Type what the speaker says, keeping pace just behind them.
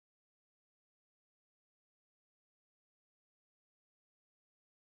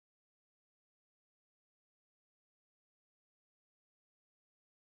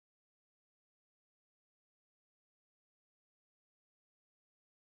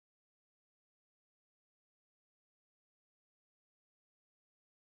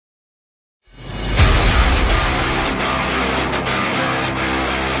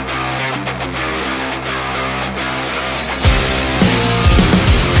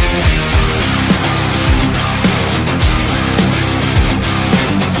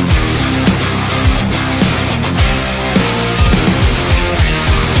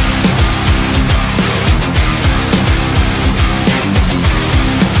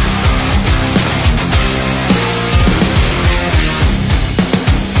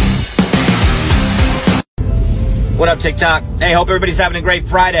What up, TikTok? Hey, hope everybody's having a great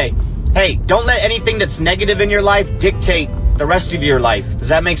Friday. Hey, don't let anything that's negative in your life dictate the rest of your life. Does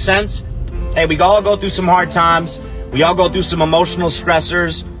that make sense? Hey, we all go through some hard times. We all go through some emotional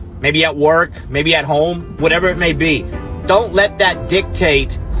stressors, maybe at work, maybe at home, whatever it may be. Don't let that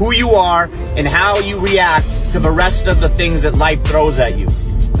dictate who you are and how you react to the rest of the things that life throws at you.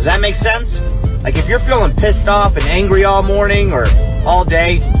 Does that make sense? Like if you're feeling pissed off and angry all morning or all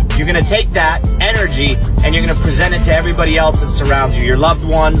day, you're going to take that energy and you're going to present it to everybody else that surrounds you, your loved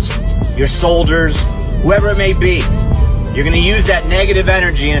ones, your soldiers, whoever it may be. You're going to use that negative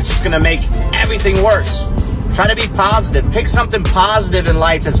energy and it's just going to make everything worse. Try to be positive. Pick something positive in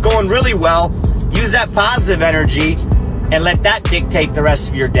life that's going really well. Use that positive energy and let that dictate the rest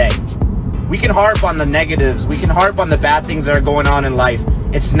of your day. We can harp on the negatives. We can harp on the bad things that are going on in life.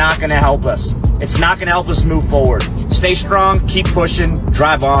 It's not going to help us. It's not going to help us move forward. Stay strong, keep pushing,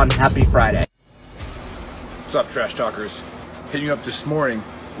 drive on. Happy Friday. What's up, Trash Talkers? Hitting you up this morning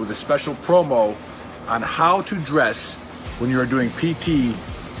with a special promo on how to dress when you are doing PT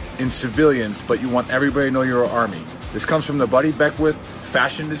in civilians, but you want everybody to know you're an Army. This comes from the Buddy Beckwith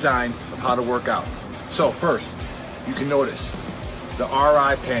fashion design of how to work out. So first, you can notice the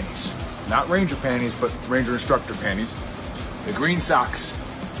RI panties. Not Ranger panties, but Ranger instructor panties. The green socks,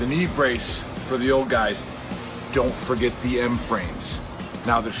 the knee brace for the old guys. Don't forget the M frames.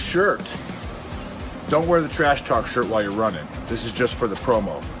 Now the shirt, don't wear the Trash Talk shirt while you're running. This is just for the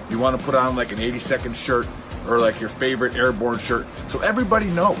promo. You want to put on like an 80-second shirt or like your favorite airborne shirt so everybody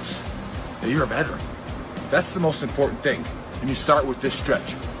knows that you're a veteran. That's the most important thing. And you start with this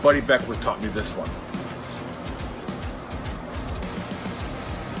stretch. Buddy Beckwith taught me this one.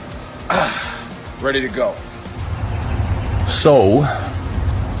 Ready to go. So,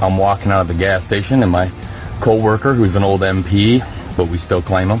 I'm walking out of the gas station and my co-worker, who's an old MP, but we still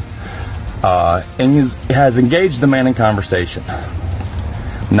claim him, and has engaged the man in conversation.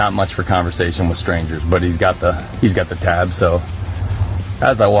 Not much for conversation with strangers, but he's got the tab. So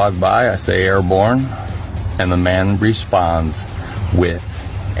as I walk by, I say airborne, and the man responds with,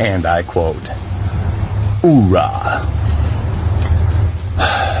 and I quote, "Hoorah."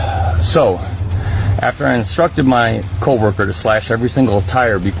 So after I instructed my coworker to slash every single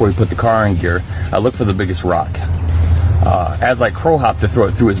tire before he put the car in gear, I look for the biggest rock. As I crow hop to throw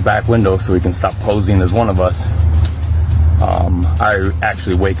it through his back window so he can stop posing as one of us, I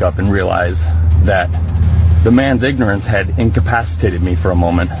actually wake up and realize that the man's ignorance had incapacitated me for a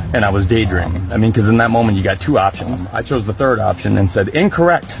moment, and I was daydreaming. I mean, because in that moment you got two options. I chose the third option and said,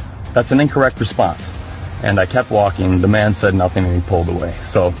 "Incorrect. That's an incorrect response." And I kept walking. The man said nothing and he pulled away.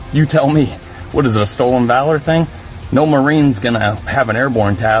 So you tell me, what is it, a stolen valor thing? No Marine's gonna have an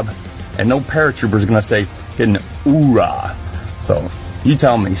airborne tab, and no paratrooper's gonna say hidden hoorah. So you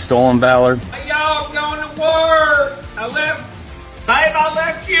tell me, stolen valor? Hey, y'all, I'm going to work. I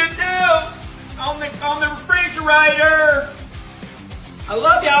left you a note on the refrigerator. I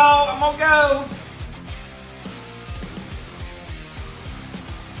love y'all. I'm gonna go.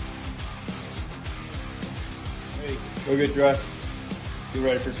 Hey, go get dressed. Get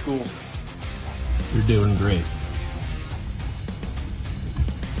ready for school. You're doing great.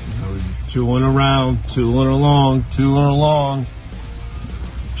 I was tooling around, tooling along.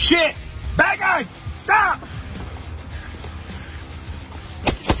 Shit! Bad guys! Stop!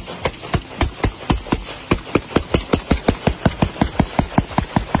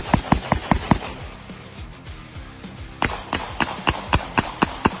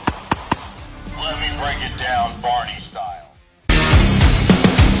 Let me break it down Barney style.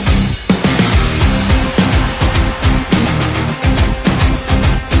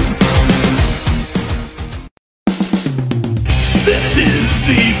 This is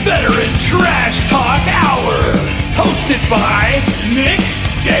the Veteran Trash Talk Hour, hosted by Nick,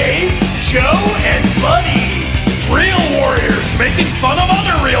 Dave, Joe, and Buddy. Real warriors making fun of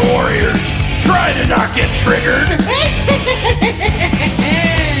other real warriors. Try to not get triggered.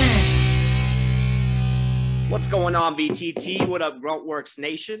 What's going on, VTT? What up, Gruntworks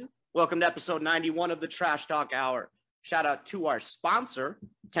Nation? Welcome to episode 91 of the Trash Talk Hour. Shout out to our sponsor,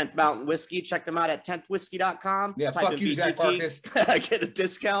 10th Mountain Whiskey. Check them out at 10thwhiskey.com. Yeah, Type fuck in you, Zach Marcus. Get a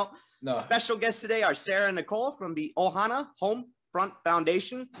discount. No. Special guests today are Sarah and Nicole from the Ohana Homefront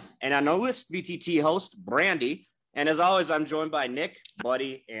Foundation and our newest VTT host, Brandy. And as always, I'm joined by Nick,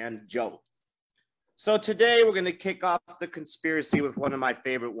 Buddy, and Joe. So today we're going to kick off the conspiracy with one of my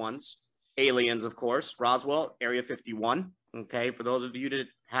favorite ones. Aliens, of course. Roswell, Area 51. Okay, for those of you that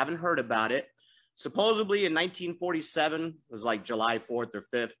haven't heard about it, supposedly in 1947, it was like July 4th or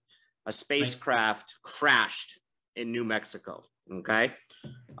 5th, a spacecraft crashed in New Mexico. Okay,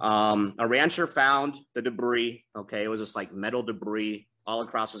 A rancher found the debris. Okay, it was just like metal debris all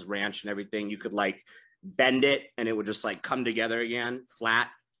across his ranch and everything. You could like bend it and it would just like come together again flat,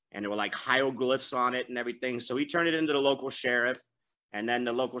 and there were like hieroglyphs on it and everything. So he turned it into the local sheriff, and then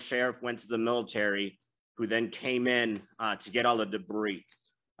the local sheriff went to the military, who then came in to get all the debris.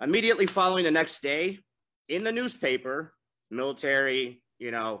 Immediately following the next day, in the newspaper, military,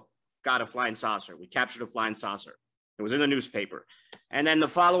 got a flying saucer. We captured a flying saucer. It was in the newspaper. And then the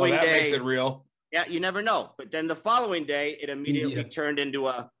following that day, makes it real. Yeah, you never know. But then the following day, it immediately turned into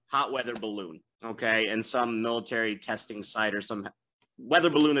a hot weather balloon. Okay. And some military testing site or some weather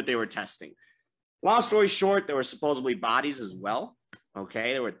balloon that they were testing. Long story short, there were supposedly bodies as well.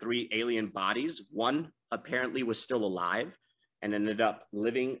 Okay. There were 3 alien bodies. One apparently was still alive and ended up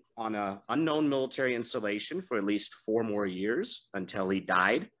living on an unknown military installation for at least 4 more years until he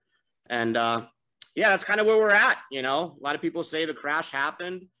died. And yeah, that's kind of where we're at. A lot of people say the crash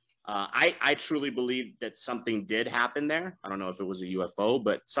happened. I truly believe that something did happen there. I don't know if it was a UFO,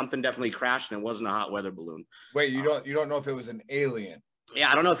 but something definitely crashed, and it wasn't a hot weather balloon. Wait, you don't know if it was an alien? Yeah,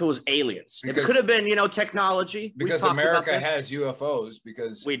 I don't know if it was aliens. It could have been, technology. Because America has UFOs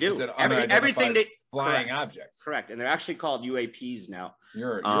because we do. It's an Everything that flying object. Correct, and they're actually called UAPs now.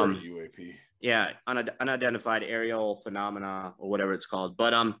 You're a UAP. Yeah, unidentified aerial phenomena or whatever it's called.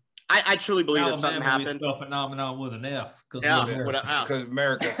 But I truly believe that something happened. Spell phenomenon with an F. Because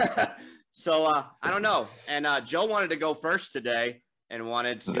America. So I don't know. And Joe wanted to go first today and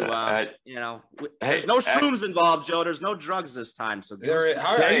wanted to, there's no shrooms involved, Joe. There's no drugs this time. So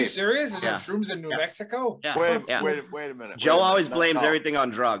are you serious? Is there shrooms in New Mexico? Yeah. Wait a minute. Joe always blames everything on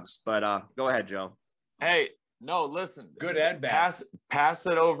drugs, but go ahead, Joe. Hey, no, listen. Good and bad. Pass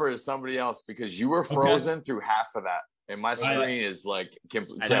it over to somebody else because you were frozen through half of that. And my screen is like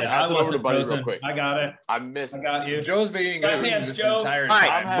complete. So pass it over to Buddy real quick. I got it. I missed. I got you. Joe's been eating shrooms this entire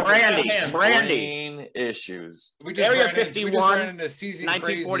time. All right, Brandy. Issues. Area 51,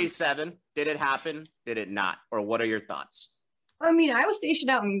 1947. Did it happen? Did it not? Or what are your thoughts? I mean, I was stationed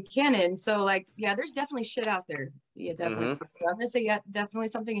out in Cannon, so there's definitely shit out there. Yeah, definitely. Mm-hmm. So I'm gonna say, yeah, definitely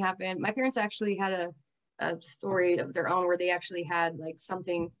something happened. My parents actually had a story of their own where they actually had like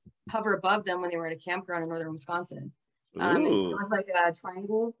something hover above them when they were at a campground in northern Wisconsin. It was like a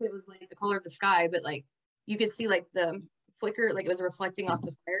triangle. It was like the color of the sky, but like you could see like the flicker, like it was reflecting off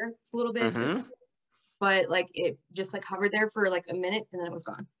the fire a little bit. Mm-hmm. But like it just like hovered there for like a minute and then it was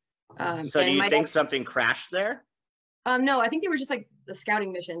gone. So do you think something crashed there? No, I think they were just like the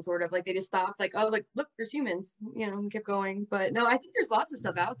scouting mission, sort of like they just stopped, like, oh, like look, there's humans, and kept going. But no, I think there's lots of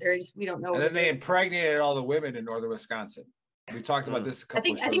stuff out there. Just we don't know. And then they impregnated all the women in northern Wisconsin. We talked about this a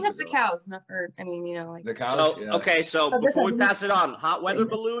couple I think that's the cows, not for. I mean, like the cows. So okay, so before we pass it on, hot weather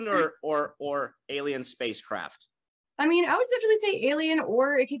balloon or alien spacecraft? I mean, I would definitely say alien,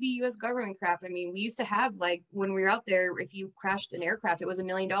 or it could be U.S. government craft. I mean, we used to have like when we were out there, if you crashed an aircraft, it was $1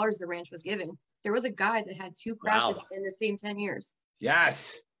 million the ranch was given. There was a guy that had 2 crashes in the same 10 years.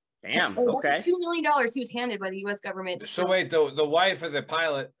 Yes. Damn. Okay. That's $2 million he was handed by the U.S. government. So wait, the wife of the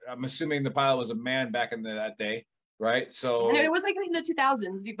pilot, I'm assuming the pilot was a man back in that day, right? So and it was like in the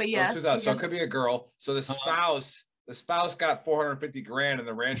 2000s, but yes. 2000. So it could be a girl. So the spouse got $450,000 and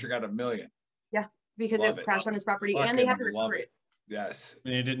the rancher got $1 million. Yeah, because it crashed on his property and they have to recover it. Yes.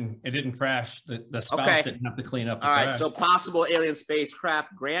 And it didn't crash. The spouse didn't have to clean up the All right, crash. so possible alien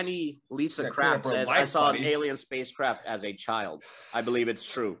spacecraft. Granny Lisa Kraft says, I saw an alien spacecraft as a child. I believe it's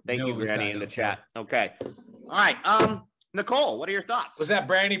true. Thank you, Granny, in the chat. Okay. All right. Nicole, what are your thoughts? Was that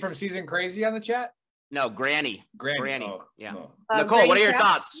Brandy from Season Crazy on the chat? No, Granny. Granny. Oh, yeah. No. Nicole, what are your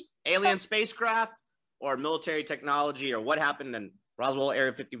thoughts? Alien spacecraft or military technology, or what happened in Roswell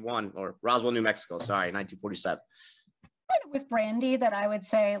Area 51 or Roswell, New Mexico? Sorry, 1947. With Brandy that I would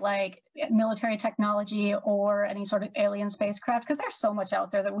say like military technology or any sort of alien spacecraft, because there's so much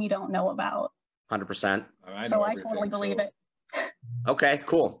out there that we don't know about. 100%. So I totally believe it. Okay,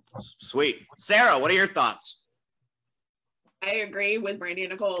 cool. Sweet. Sarah, what are your thoughts? I agree with Brandy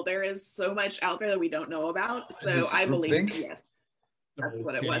and Nicole. There is so much out there that we don't know about. So I believe yes. That's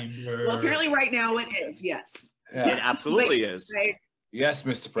what it was. Well, apparently right now it is, yes. Yeah. It absolutely is. Right? Yes,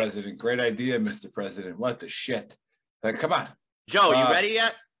 Mr. President. Great idea, Mr. President. What the shit? Like, come on. Joe, you ready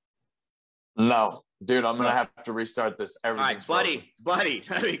yet? No. Dude, I'm going to have to restart this. All right, buddy,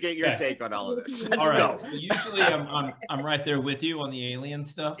 let me get your take on all of this. Let's go. So usually I'm right there with you on the alien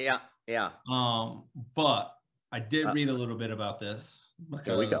stuff. Yeah. But I did read a little bit about this.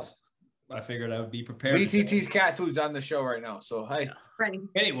 Here we go. I figured I would be prepared. VTT's cat food's on the show right now. So, hey.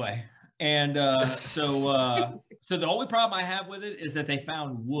 Anyway, And so the only problem I have with it is that they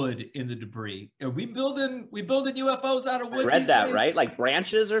found wood in the debris. Are we building UFOs out of wood? I read that, right? Like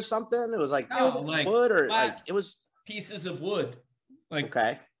branches or something? It was like, wood or like it was pieces of wood. Like,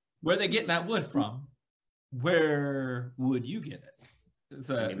 okay. Where are they getting that wood from? Where would you get it?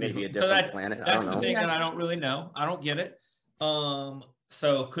 So, maybe a different planet. That's the thing that I don't really know. I don't get it.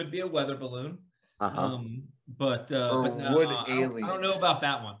 So it could be a weather balloon. But wood aliens. I don't know about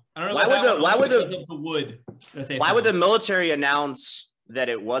that one. I don't know. Why would the wood? Why would the military announce that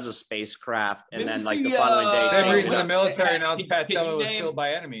it was a spacecraft and then like the following day? Same reason the military announced Pat Tillman was killed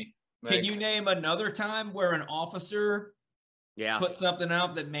by enemy. Can you name another time where an officer put something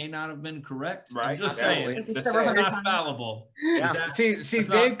out that may not have been correct? Right. I'm just saying. It's not fallible. Yeah. See,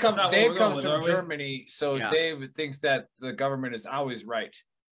 Dave comes from Germany, so Dave thinks that the government is always right.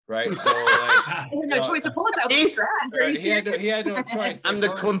 Right, so no choice of bullets out the grass. He had no choice. I'm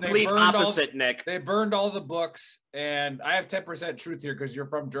the complete opposite, Nick. They burned all the books, and I have 10% truth here because you're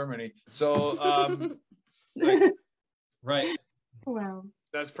from Germany. So, right. Wow.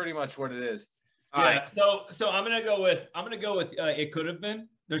 That's pretty much what it is. All right. So I'm gonna go with it could have been.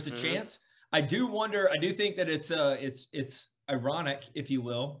 There's a chance. I do think that it's ironic, if you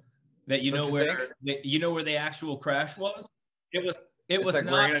will, that where the actual crash was. It was like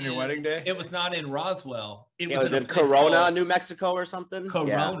not rain on your wedding day. It was not in Roswell. It was in Corona, New Mexico, or something.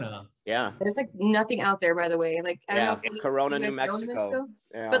 Corona. Yeah. There's like nothing out there, by the way. Like I don't know. Corona, New Mexico.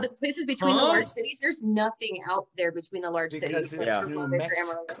 Yeah. But the places between the large cities, there's nothing out there between the large cities. It's New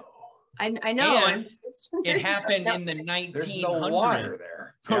Mexico. I know. And it happened in the 1900s. There's no water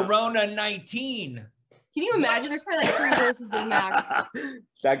there. Corona 19. Can you imagine? There's probably like 3 doses of max.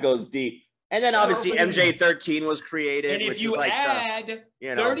 That goes deep. And then obviously MJ13 was created. And if you add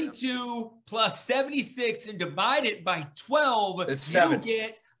 32 plus 76 and divide it by 12, it's 7.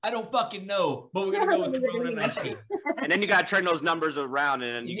 Get, I don't fucking know, but we're going to go with Corona 19. And then you got to turn those numbers around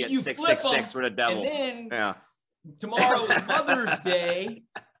and then you get 666 for the devil. And then tomorrow is Mother's Day.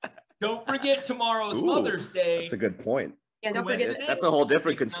 Don't forget tomorrow's Mother's Day. That's a good point. Yeah, don't forget that. That's a whole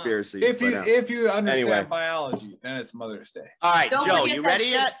different conspiracy. If you understand biology, then it's Mother's Day. All right, Joe, you ready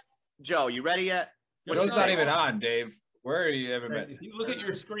yet? Joe, you ready yet? Joe's not even on, Dave. Where are you ever been? If you look at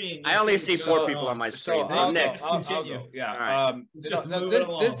your screen, I only see 4 people on my screen. So Nick, I'll go. Yeah.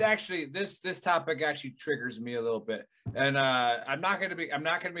 This topic actually triggers me a little bit, and I'm not gonna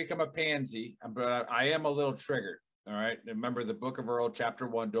become a pansy, but I am a little triggered. All right. Remember the Book of Earl, chapter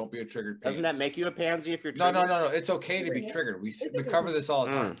 1. Don't be a triggered pansy. Doesn't that make you a pansy if you're triggered? No. It's okay to be triggered. We cover this all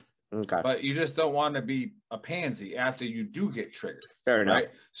the time. Okay. But you just don't want to be a pansy after you do get triggered. Fair enough. Right?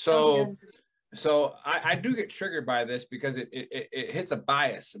 So I do get triggered by this because it hits a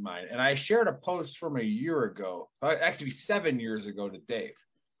bias of mine. And I shared a post from a year ago, actually 7 years ago, to Dave.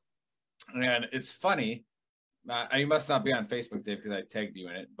 And it's funny. You must not be on Facebook, Dave, because I tagged you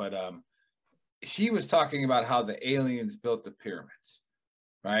in it. But he was talking about how the aliens built the pyramids,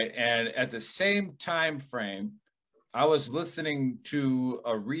 right? And at the same time frame, I was listening to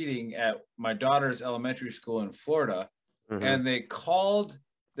a reading at my daughter's elementary school in Florida, and they called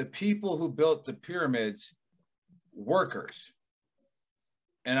the people who built the pyramids workers.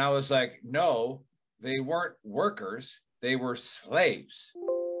 And I was like, no, they weren't workers. They were slaves,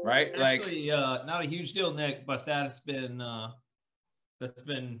 right? Actually, not a huge deal, Nick, but that's been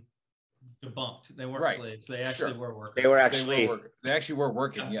debunked. They weren't slaves. They actually were workers. They actually were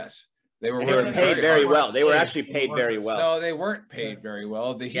working, yes. They were paid very well. They were actually paid very well. No, they weren't paid very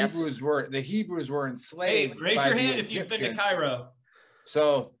well. The Hebrews were enslaved. Hey, raise your hand if you've been to Cairo.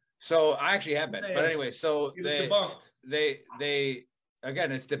 So I actually have been. But anyway, so they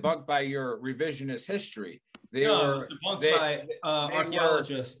again, it's debunked by your revisionist history. It's debunked by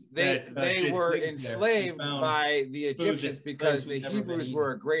archaeologists. They were enslaved by the Egyptians because the Hebrews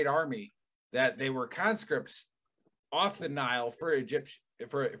were a great army, that they were conscripts off the Nile for Egypt.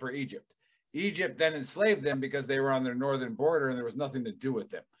 Egypt then enslaved them because they were on their northern border and there was nothing to do with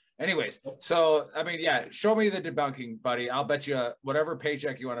them. Anyways, so I mean, show me the debunking, buddy. I'll bet you whatever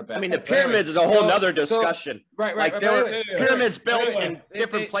paycheck you want to bet. I mean, the pyramids is a whole nother discussion. Right. Like there were pyramids built in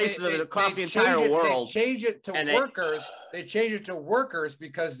different places across the entire world. They change it to workers. They change it to workers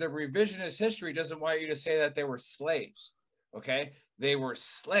because the revisionist history doesn't want you to say that they were slaves. Okay, they were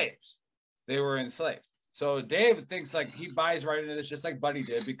slaves. They were enslaved. So Dave thinks like he buys right into this, just like Buddy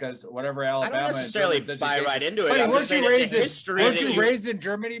did, because whatever Alabama. I don't necessarily buy right into it. Buddy, weren't you raised in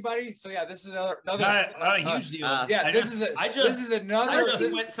Germany, buddy? So yeah, this is another not a huge deal. This is another. I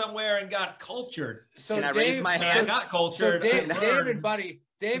just went somewhere and got cultured. So can I raise my hand? I got cultured. So Dave and Buddy.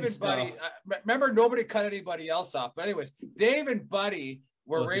 Remember, nobody cut anybody else off. But anyways, Dave and Buddy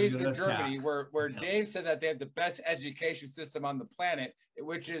were raised in Germany, where Dave said that they have the best education system on the planet,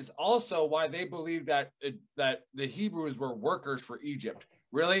 which is also why they believe that the Hebrews were workers for Egypt.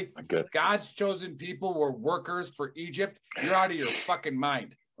 Really? Good. God's chosen people were workers for Egypt. You're out of your fucking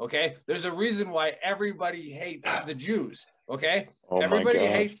mind. Okay? There's a reason why everybody hates the Jews. Okay? Everybody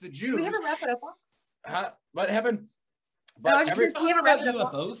hates the Jews. Do we ever wrap it up, Fox? What happened? No, I was just curious, do you ever wrap it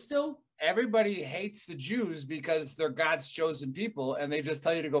up, Fox? Still? Everybody hates the Jews because they're God's chosen people, and they just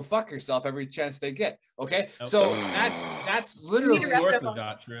tell you to go fuck yourself every chance they get. Okay, so that's literally what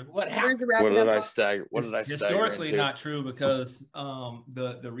happened. What did I stagger? What did I stagger Historically, into? not true because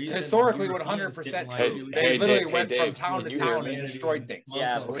the reason historically 100% true. They literally went from town to town and destroyed things.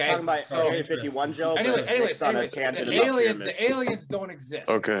 Yeah, we're talking about Area 51, Joe. Anyways, the aliens don't exist.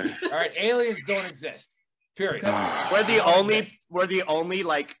 Okay. All right, aliens don't exist. Period. We're the only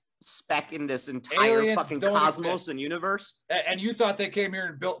like speck in this entire Aliens fucking don't cosmos exist. and universe. And you thought they came here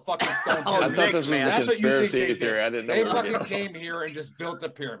and built fucking stone Oh, pyramids. I thought this was a conspiracy they theory. I didn't know. They what it fucking was. came here and just built a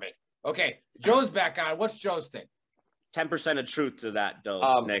pyramid. Okay, Joe's back on. What's Joe's thing? 10% of truth to that,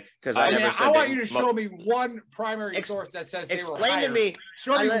 though, Nick. Because I want that. you to show me one primary source that says they were hired. Explain to me.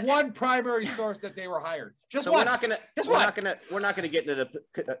 Show me one primary source that they were hired. Just so one. We're not gonna get into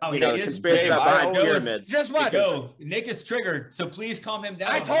the Dave, conspiracy about behind pyramids. Just what? Go. Nick is triggered, so please calm him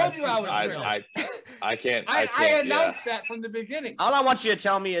down. I told you I was triggered. I can't. I announced that from the beginning. All I want you to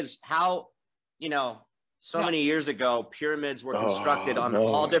tell me is how, many years ago, pyramids were constructed on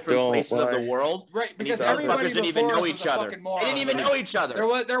all different places of the world. Right, because everybody didn't even know each other. They didn't even know each other.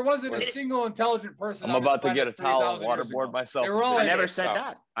 There wasn't a single intelligent person. I'm about to get a towel and waterboard myself. I never said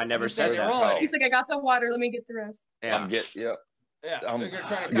that. I never said that. He's like, I got the water. Let me get the rest. Yeah. I'm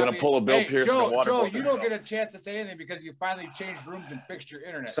gonna pull a Bill Pierce. Joe, you don't get a chance to say anything because you finally changed rooms and fixed your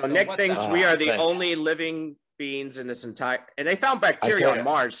internet. So Nick thinks we are the only living beings in this entire, and they found bacteria on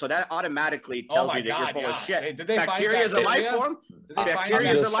Mars, so that automatically tells you that you're full of shit. Hey, did they bacteria is a life form.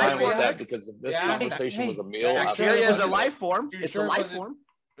 Bacteria is a life form. Because if this conversation was a meal, bacteria is a life form. It's a life form.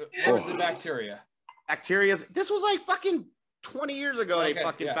 Where was the bacteria? Bacteria. This was like fucking 20 years ago. They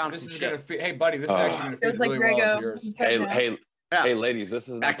fucking found some shit. Hey, buddy, this is actually going to fit really well with yours. Hey, ladies, this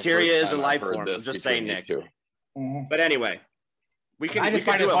is bacteria is a life form. I'm just saying, Nick. But anyway, I just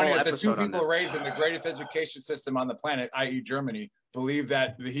find it funny that the two people raised in the greatest education system on the planet, i.e., Germany, believe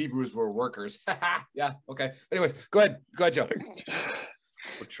that the Hebrews were workers. Yeah. Okay. Anyways, go ahead, Joe.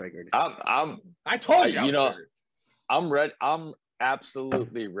 We're triggered. I told you. I'm ready. I'm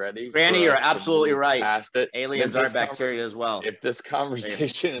absolutely ready. Randy, you're absolutely right. Past it. Aliens are bacteria as well. If this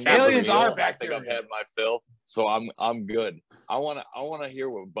conversation, aliens are bacteria. I think I've had my fill, so I'm good. I wanna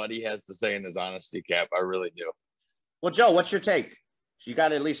hear what Buddy has to say in his honesty cap. I really do. Well, Joe, what's your take? You got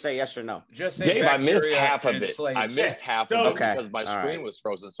to at least say yes or no. Just say Dave, I missed half of it. Slaves. I missed half of it because my screen was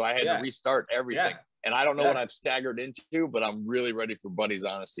frozen, so I had to restart everything. And I don't know what I've staggered into, but I'm really ready for Buddy's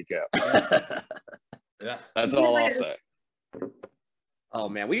honesty cap. That's all I'll say. Oh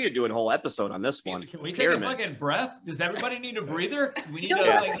man, we need to do a whole episode on this one. Can we take a fucking breath? Does everybody need a breather? We need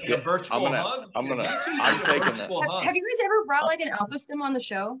a virtual hug. I'm taking that. Have you guys ever brought like an alpha stim on the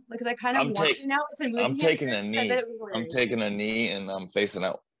show? Because I kind of want to now. It's a movie. I'm taking a knee. I'm taking a knee and I'm facing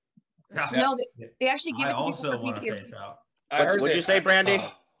out. No, they actually give it to people for PTSD. What'd you say, Brandy?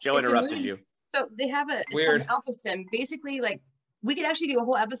 Joe interrupted you. So they have a alpha stim. Basically, like we could actually do a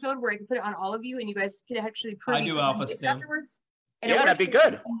whole episode where I could put it on all of you, and you guys could actually prove I do alpha stim afterwards. And that'd be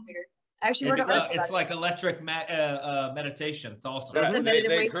good. I actually wrote it's like electric meditation. It's awesome.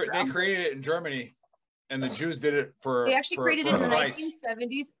 They created it in Germany, and the Jews did it for. They actually created it in the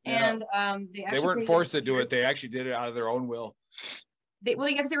 1970s, and they weren't forced to do it. They actually did it out of their own will. They were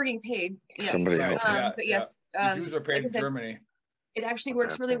getting paid. Yes, but yes, the Jews are paid in Germany. It actually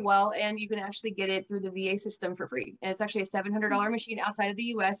works really well, and you can actually get it through the VA system for free. And it's actually a $700 machine outside of the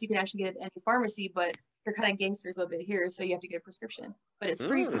U.S. You can actually get it at any pharmacy, but they're kind of gangsters a little bit here, so you have to get a prescription. But it's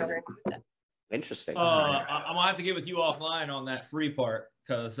free for veterans with them. Interesting. I'm gonna have to get with you offline on that free part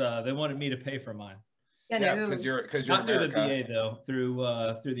because they wanted me to pay for mine. Yeah, because you're not through the VA though,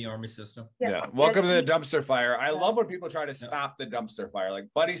 through the Army system. Yeah. Welcome to the dumpster fire. I love when people try to stop the dumpster fire. Like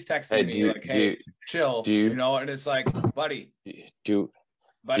Buddy's texting me hey, chill. And it's like, buddy. Do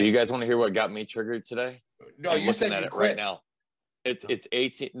you guys want to hear what got me triggered today? No, you said at it right now. It's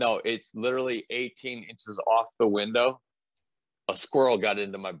 18. No, it's literally 18 inches off the window. A squirrel got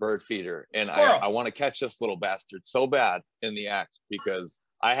into my bird feeder, and I want to catch this little bastard so bad in the act because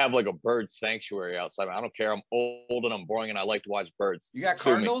I have like a bird sanctuary outside. I don't care. I'm old and I'm boring, and I like to watch birds. You got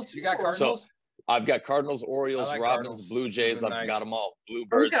cardinals? You got cardinals? So I've got cardinals, Orioles, Robins, Blue Jays. I've got them all.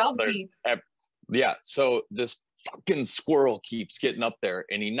 Bluebirds. Oh, yeah. So this fucking squirrel keeps getting up there,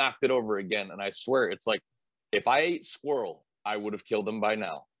 and he knocked it over again. And I swear, it's like, if I ate squirrel, I would have killed him by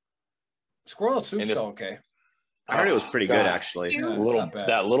now. Squirrel soup's okay. I heard it was pretty good, actually. Yeah,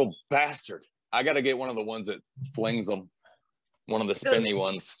 that little bastard. I got to get one of the ones that flings them. One of the spinny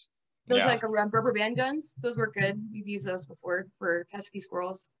ones. Those like rubber band guns. Those were good. We've used those before for pesky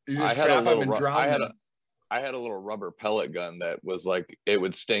squirrels. I had a little rubber pellet gun that was like, it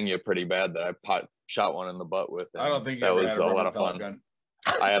would sting you pretty bad, that I shot one in the butt with. I don't think you that ever was had a lot of fun. Gun.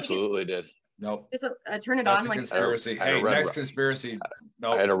 I absolutely did. Nope. Just turn it That's on a like conspiracy. Hey, next conspiracy.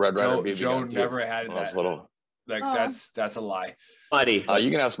 No, I had a Red Ryder BB Joe gun too. never had that. Little. Like that's a lie, buddy.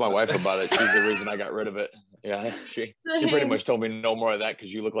 You can ask my wife about it. She's the reason I got rid of it. Yeah, she pretty much told me no more of that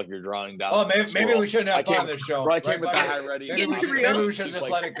because you look like you're drawing down. Oh, maybe we shouldn't have fun on this show. I came with the high ready. Maybe we should just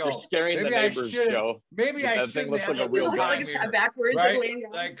let it go. You're scaring the neighbors, Joe. Maybe I should looks like a real gun. Backwards, right?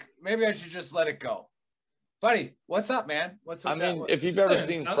 Like maybe I should just let it go. Buddy, what's up, man? What's up? I mean, if you've ever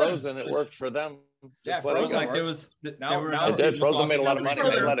seen Frozen, it worked for them. Yeah, Frozen. Like there was. It did. Frozen made a lot of money.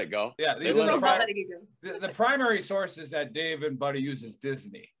 They let it go. Yeah, the primary source is that Dave and Buddy uses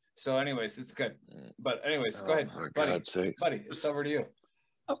Disney. So, anyways, it's good. But, anyways, go ahead, Buddy. Buddy, it's over to you.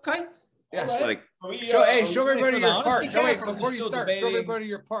 Okay. Yeah. Like, show everybody your part. No, wait, before you start, show everybody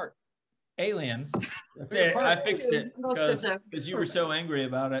your part. Aliens. I fixed it because you were so angry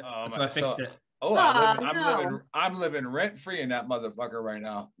about it. So I fixed it. Oh, I'm living rent free in that motherfucker right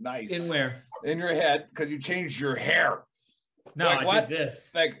now. Nice. In where? In your head, because you changed your hair. No, like, I did this.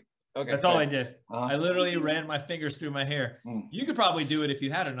 Like, okay, that's all I did. I literally ran my fingers through my hair. You could probably do it if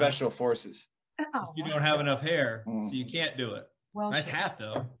you had enough. Special forces. You don't have enough hair, so you can't do it. Well, nice hat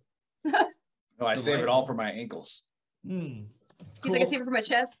though. No, I save it all for my ankles. He's like, I save it for my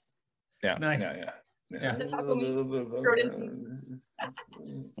chest. Yeah. Nice. Yeah.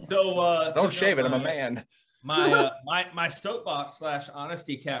 So don't shave it. I'm a man. My soapbox /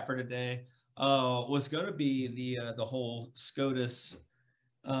 honesty cat for today was going to be the whole SCOTUS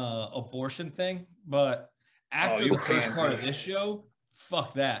abortion thing, but after the first part of this show,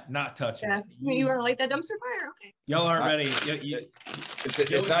 fuck that, not touching it. You want to light that dumpster fire? Okay. Y'all aren't ready.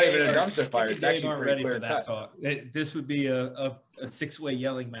 It's not even a dumpster fire. It's actually pretty clear cut. Talk. This would be a 6-way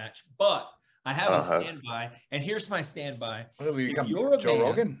yelling match, but I have a standby, and here's my standby. If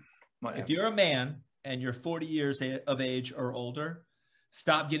you're a man and you're 40 years of age or older,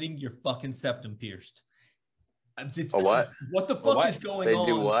 stop getting your fucking septum pierced. What? What the fuck is going on?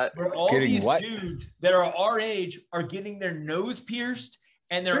 They do what? Where all these dudes that are our age are getting their nose pierced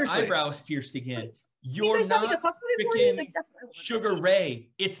and their eyebrows pierced again. You're not freaking Sugar Ray.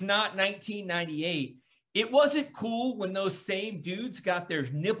 It's not 1998. It wasn't cool when those same dudes got their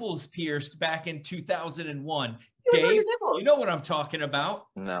nipples pierced back in 2001. Dave, you know what I'm talking about.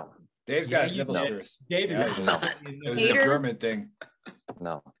 No. Dave's got his nipples pierced. Dave is no. It was a German thing.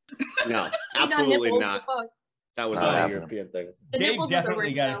 No, absolutely not. That was not a European thing. Dave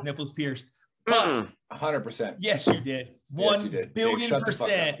definitely got his nipples pierced. 100%. Yes, you did. 1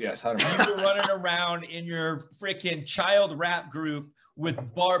 billion%. Yes, 100%. You were running around in your freaking child rap group with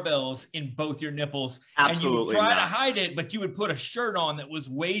barbells in both your nipples. Absolutely. And you would try to hide it, but you would put a shirt on that was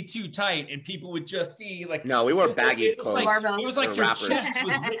way too tight and people would just see like. No, we wore baggy clothes. It was like your chest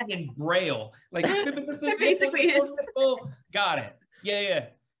was written in Braille. Like it basically is. Got it.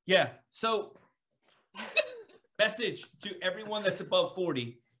 Yeah. So message to everyone that's above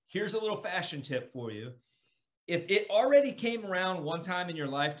 40. Here's a little fashion tip for you. If it already came around one time in your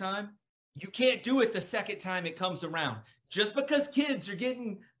lifetime, you can't do it the second time it comes around. Just because kids are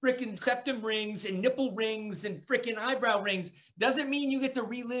getting freaking septum rings and nipple rings and freaking eyebrow rings doesn't mean you get to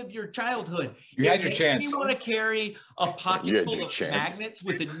relive your childhood. You had your chance. You want to carry a pocket full of magnets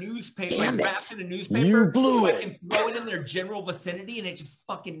with a newspaper wrapped in a newspaper. You blew it. And throw it in their general vicinity and it just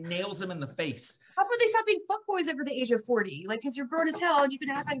fucking nails them in the face. How about they stop being fuckboys after the age of 40? Like, because you're grown as hell and you can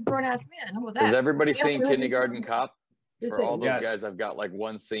act like a grown ass man. How about that? Has everybody seen Kindergarten Cop? For all those guys, I've got like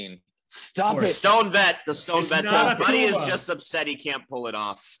one scene. Stop it. Stone Vet. The Stone Vet says Buddy is just upset he can't pull it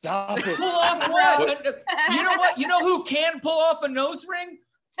off. Stop it. Pull off what? You know what? You know who can pull off a nose ring?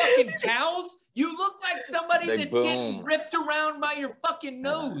 Fucking cows. You look like somebody that's getting ripped around by your fucking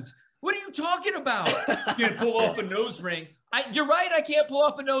nose. What are you talking about? You can't pull off a nose ring. You're right. I can't pull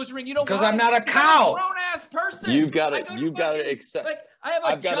off a nose ring. You know, because I'm not a cow. Grown ass person. You've got to. You've got to accept. Like I have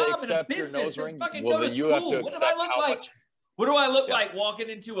a job and a business. Your nose ring. Well, then you have to accept. What do I look like? What do I look like walking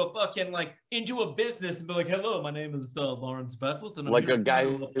into a fucking into a business and be like, "Hello, my name is Lawrence Beckwith," and I'm like a guy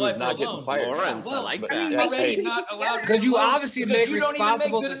who's not getting fired. Lawrence, I like that. Because you obviously make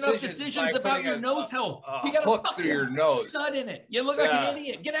responsible decisions about your nose health. You got a hook through your nose, stud in it. You look like an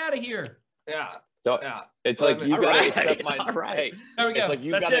idiot. Get out of here. Yeah. It's like you gotta accept my. All right. Hey, there we go. It's like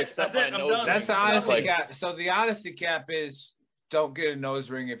you gotta accept my nose ring. That's the honesty Like, cap. So the honesty cap is don't get a nose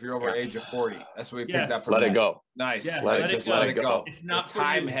ring if you're over age of 40. That's what we picked up from Let it go. Nice. Yeah, let it go. It's not the for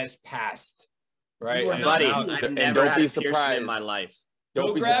time you. has passed. Right, buddy. And Never don't had be a piercing surprised in my life.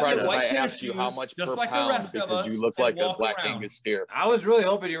 Don't be grab surprised your if white I pair of ask you how shoes, much just per like the pound rest of because us, you look and like a walk black around. Angus steer. I was really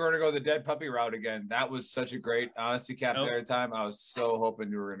hoping you were going to go the dead puppy route again. That was such a great honesty cap there at the time. I was so hoping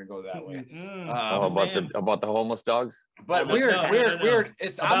you were going to go that way. About the homeless dogs. But No, weird.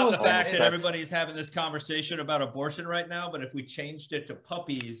 It's about almost the fact like that everybody's having this conversation about abortion right now, but if we changed it to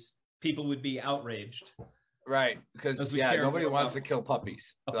puppies, people would be outraged. Right, because nobody wants to kill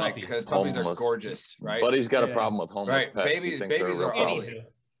puppies. Because puppies are gorgeous, right? Buddy's got a problem with homeless pets. Babies are ugly.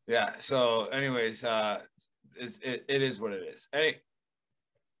 Yeah. So, anyways, it is what it is. Hey,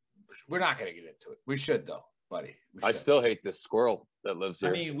 we're not going to get into it. We should though, buddy. I still hate this squirrel that lives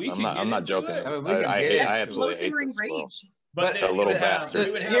here. I mean, I'm not joking. I absolutely hate this squirrel. But a little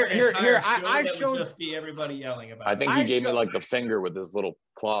bastard. I showed everybody yelling about. I think he gave me like the finger with his little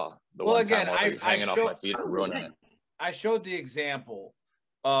claw. He's hanging off my feet and ruining it. I showed the example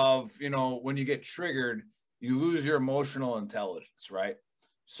of when you get triggered, you lose your emotional intelligence, right?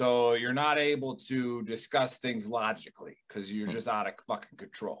 So you're not able to discuss things logically because you're just out of fucking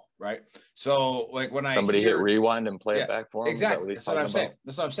control, right? So like when somebody hit rewind and play it back for him. Exactly. That's what I'm saying.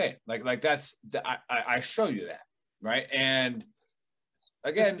 That's what I'm saying. Like I show you that. Right. And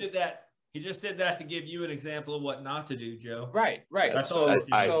again, he just did that to give you an example of what not to do, Joe. Right. That's all.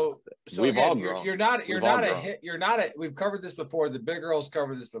 So we've again, all grown. You're not a we've covered this before. The Big Earl's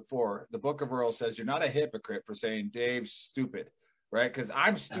covered this before. The Book of Earl says you're not a hypocrite for saying Dave's stupid, right? Because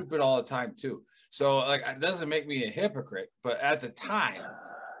I'm stupid all the time too. So like it doesn't make me a hypocrite, but at the time,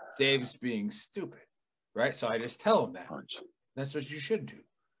 Dave's being stupid, right? So I just tell him that. That's what you should do,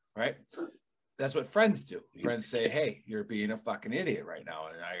 right? That's what friends do. Friends say, hey, you're being a fucking idiot right now,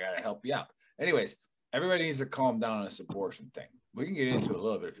 and I got to help you out. Anyways, everybody needs to calm down on this abortion thing. We can get into it a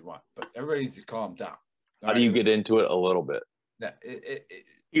little bit if you want, but everybody needs to calm down. How do you get into it a little bit?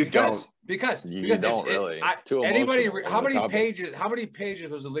 You don't. Because you don't really. It's too emotional. How many pages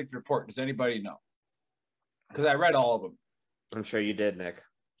was the leaked report? Does anybody know? Because I read all of them. I'm sure you did, Nick.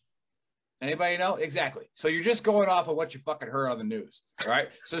 Anybody know? Exactly. So you're just going off of what you fucking heard on the news. All right.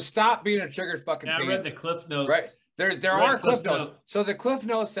 So stop being a triggered fucking I read the clip notes. Right. There are clip notes. So the clip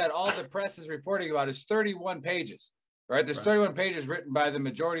notes that all the press is reporting about is 31 pages. Right. There's 31 pages written by the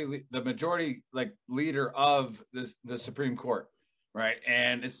majority like leader of the Supreme Court. Right.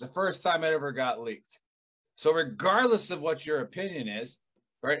 And it's the first time it ever got leaked. So regardless of what your opinion is,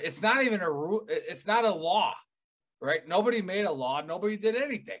 right, it's not even a rule. It's not a law. Right. Nobody made a law. Nobody did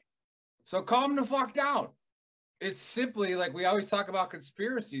anything. So calm the fuck down. It's simply like we always talk about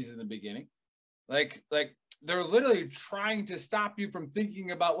conspiracies in the beginning. Like they're literally trying to stop you from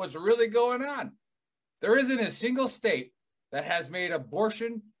thinking about what's really going on. There isn't a single state that has made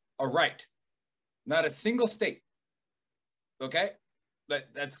abortion a right. Not a single state. Okay?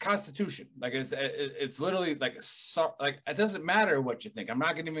 That's Constitution. Like it's literally like it doesn't matter what you think. I'm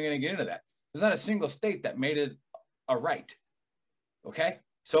not even going to get into that. There's not a single state that made it a right. Okay?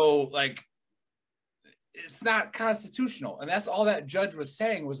 So like, it's not constitutional. And that's all that judge was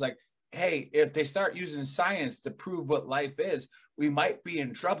saying was like, hey, if they start using science to prove what life is, we might be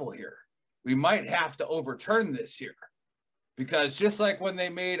in trouble here. We might have to overturn this here. Because just like when they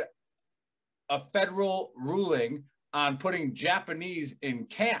made a federal ruling on putting Japanese in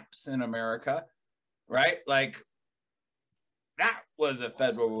camps in America, right? Like that was a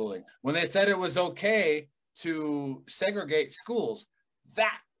federal ruling. When they said it was okay to segregate schools,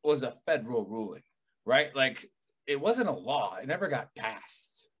 that was a federal ruling, right? Like it wasn't a law. It never got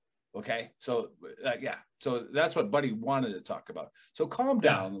passed. Okay. So so that's what Buddy wanted to talk about. So calm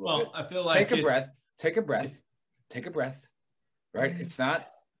down a little bit. I feel like take a breath. Right. It's not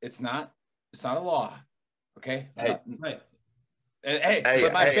a law. Okay. Right. But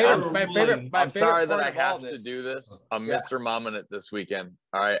my favorite I'm sorry that I part of all have to this- do this. I'm Mr. Momming it this weekend.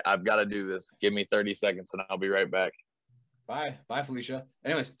 All right. I've got to do this. Give me 30 seconds and I'll be right back. Bye, Felicia.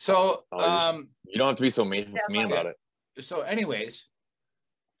 Anyways, so you don't have to be so mean about it. So, anyways,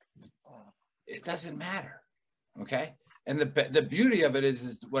 it doesn't matter, okay? And the beauty of it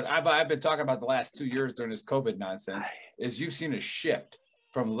is what I've been talking about the last 2 years during this COVID nonsense is you've seen a shift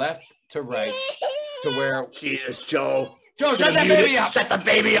from left to right to where Jesus, Joe, shut that baby up. Shut the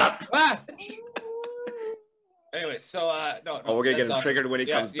baby up. Ah! Anyways, so no, we're gonna get him awesome. triggered when he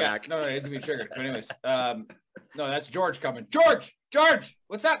comes back. No, he's gonna be triggered. But anyways, no, that's George coming. George,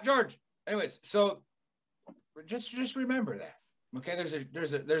 what's up, George? Anyways, so just remember that. Okay,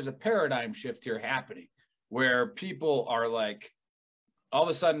 there's a paradigm shift here happening where people are like, all of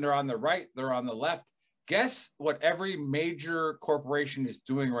a sudden they're on the right, they're on the left. Guess what every major corporation is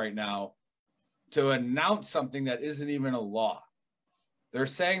doing right now to announce something that isn't even a law? They're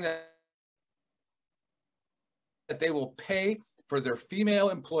saying that they will pay for their female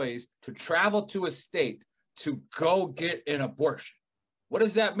employees to travel to a state to go get an abortion. What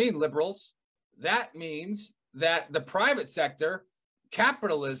does that mean, liberals? That means that the private sector,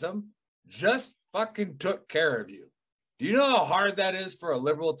 capitalism, just fucking took care of you. Do you know how hard that is for a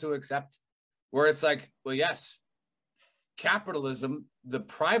liberal to accept? Where it's like, well, yes, capitalism, the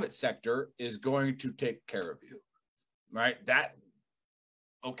private sector is going to take care of you, right?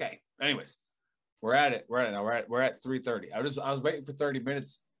 Okay. Anyways, we're at it. We're at 3:30. I was waiting for 30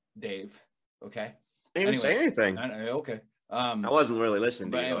 minutes, Dave. Okay. I didn't say anything. Okay. I wasn't really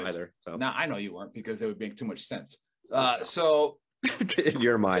listening to you either. So. No, I know you weren't because it would make too much sense. So in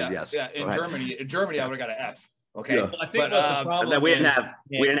your mind, yes. Yeah. In Germany, I would have got an F. Okay. Yeah. I think the problem we didn't have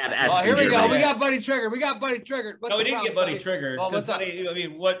F's. Oh, here we go. We got Buddy triggered. What's no, we didn't get Buddy triggered. Oh, what's up? I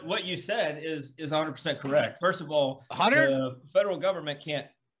mean, what you said is 100% correct. First of all, 100? The federal government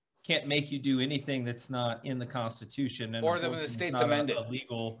can't make you do anything that's not in the Constitution, and or when the states amend it.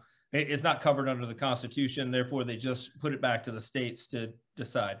 Illegal. It's not covered under the Constitution. Therefore, they just put it back to the states to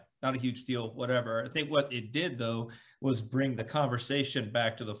decide. Not a huge deal, whatever. I think what it did, though, was bring the conversation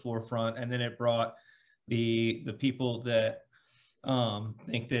back to the forefront, and then it brought the people that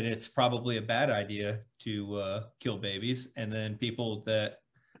think that it's probably a bad idea to kill babies, and then people that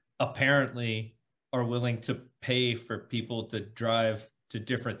apparently are willing to pay for people to drive to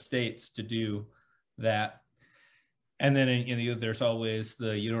different states to do that. And then, there's always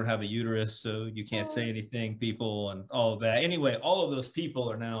you don't have a uterus, so you can't say anything, people, and all of that. Anyway, all of those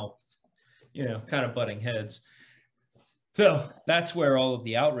people are now, kind of butting heads. So that's where all of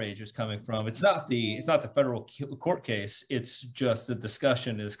the outrage is coming from. It's not the federal court case. It's just the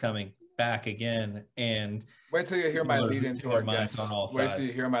discussion is coming back again. And wait till you hear my lead into our guests. Wait till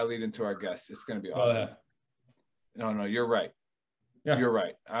you hear my lead into our guests. It's going to be awesome. No, you're right. Yeah. You're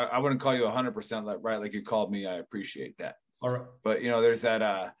right. I wouldn't call you 100% right like you called me. I appreciate that. All right. But there's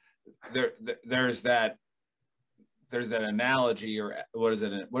that there's that analogy, or what is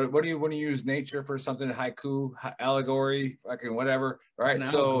it? What do you when you use nature for something? Haiku, allegory, fucking whatever. Right.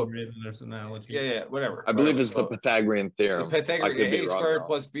 There's an analogy. Yeah, whatever. I believe it's the Pythagorean theorem. The Pythagorean A squared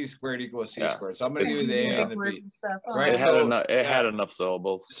plus B squared equals C squared. So I'm going to do the A and the B. Right. It had enough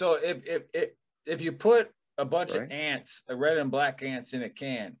syllables. So if you put a bunch of ants, red and black ants in a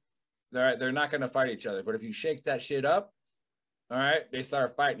can, they're not going to fight each other. But if you shake that shit up, all right, they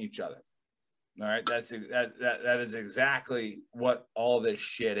start fighting each other. All right, that is exactly what all this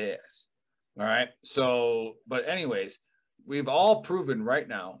shit is. All right. So, but anyways, we've all proven right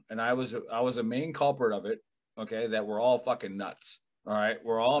now, and I was a main culprit of it. Okay, that we're all fucking nuts. All right,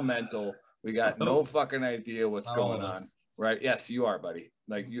 we're all mental. We got no fucking idea what's going on. Right? Yes, you are, buddy.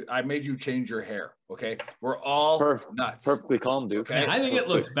 Like I made you change your hair. Okay, we're all nuts. Perfectly calm, dude. Okay, I think it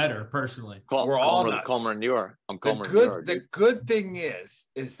looks better personally. We're all nuts. Calmer than you are. I'm calmer than you are. The good thing is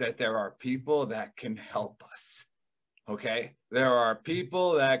that there are people that can help us. Okay, there are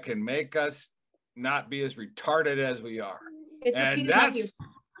people that can make us not be as retarded as we are, and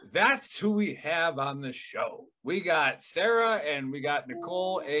that's who we have on the show. We got Sarah and we got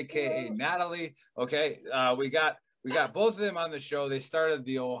Nicole, aka Natalie. Okay, we got both of them on the show. They started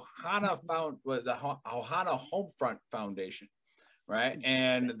the Ohana Homefront Foundation, right?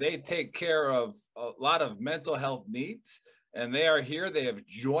 And they take care of a lot of mental health needs. And they are here. They have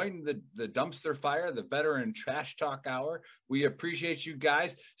joined the Dumpster Fire, the Veteran Trash Talk Hour. We appreciate you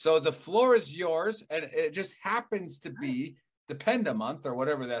guys. So the floor is yours, and it just happens to be the Penda Month or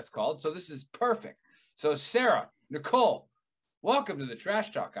whatever that's called. So this is perfect. So Sarah, Nicole, welcome to the Trash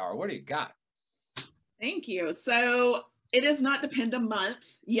Talk Hour. What do you got? Thank you. So it is not Dependa Month.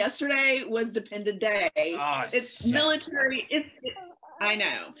 Yesterday was Dependa Day. Oh, it's military. I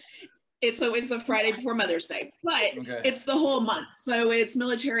know. It's always the Friday before Mother's Day, but it's the whole month. So it's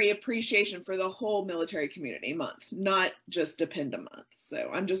military appreciation for the whole military community month, not just Dependa Month.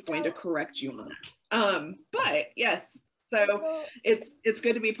 So I'm just going to correct you on that. But yes, so it's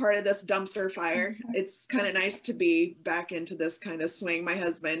good to be part of this dumpster fire. It's kind of nice to be back into this kind of swing. My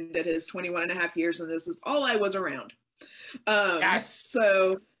husband did his 21 and a half years, and this is all I was around.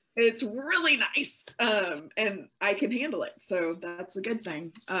 So it's really nice, and I can handle it. So that's a good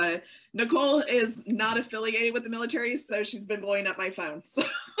thing. Nicole is not affiliated with the military, so she's been blowing up my phone. So.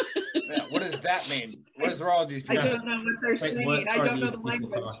 Yeah, what does that mean? What is wrong with these people? I don't know what they're saying. I don't know the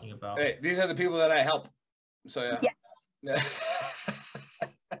language. Hey, these are the people that I help. So yeah. Yes.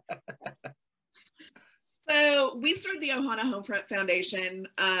 So we started the Ohana Homefront Foundation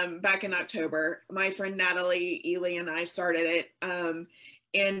back in October. My friend Natalie Ely and I started it.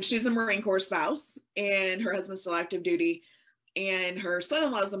 And she's a Marine Corps spouse, and her husband's still active duty, and her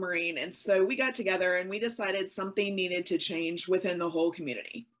son-in-law is a Marine. And so we got together and we decided something needed to change within the whole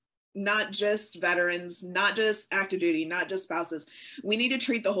community. Not just veterans, not just active duty, not just spouses. We need to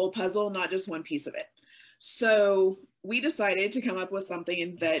treat the whole puzzle, not just one piece of it. So we decided to come up with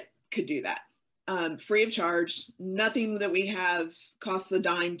something that could do that. Free of charge, nothing that we have costs a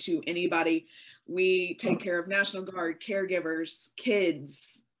dime to anybody. We take care of National Guard, caregivers,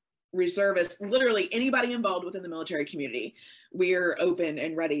 kids, reservists, literally anybody involved within the military community. We're open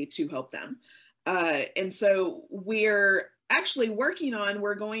and ready to help them. And so we're actually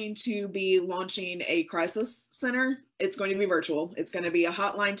we're going to be launching a crisis center. It's going to be virtual. It's going to be a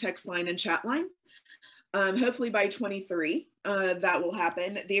hotline, text line, and chat line. Hopefully by 23, that will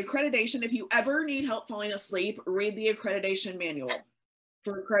happen. The accreditation, if you ever need help falling asleep, read the accreditation manual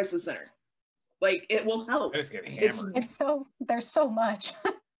for a crisis center. Like, it will help. It's getting hammered. There's so much.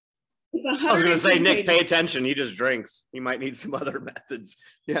 I was going to say, Nick, pay attention. He just drinks. He might need some other methods.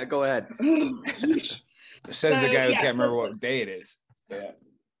 Yeah, go ahead. Says the guy who can't remember what day it is. Yeah.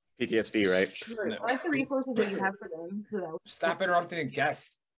 PTSD, right? Sure. What's the resources that you have for them? Stop interrupting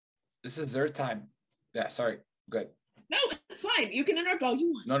guests. This is their time. Yeah, sorry. Good. No, it's fine. You can interrupt all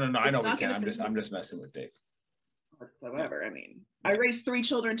you want. No. I know we can. I'm just messing with Dave. Whatsoever. I mean, I raised 3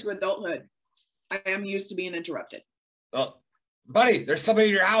 children to adulthood. I am used to being interrupted. Oh, buddy, there's somebody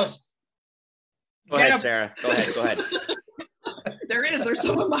in your house. Go ahead, Sarah. Go ahead. There is. There's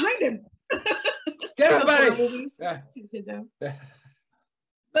someone behind him. Get him, buddy. Yeah.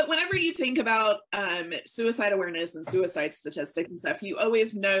 But whenever you think about suicide awareness and suicide statistics and stuff, you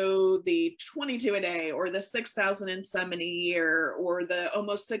always know the 22 a day or the 6,007 a year or the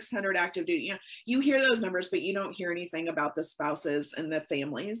almost 600 active duty. You know, you hear those numbers, but you don't hear anything about the spouses and the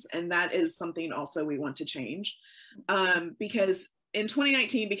families. And that is something also we want to change. Because in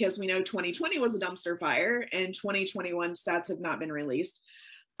 2019, because we know 2020 was a dumpster fire and 2021 stats have not been released.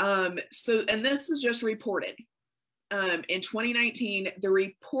 And this is just reported. In 2019, the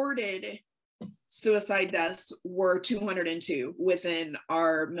reported suicide deaths were 202 within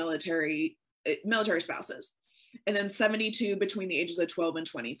our military spouses, and then 72 between the ages of 12 and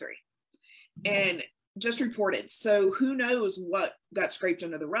 23, and just reported. So who knows what got scraped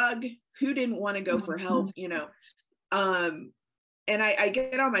under the rug? Who didn't want to go for help? You know, and I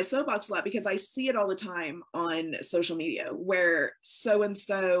get on my soapbox a lot because I see it all the time on social media where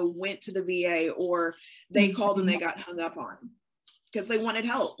so-and-so went to the VA or they called and they got hung up on because they wanted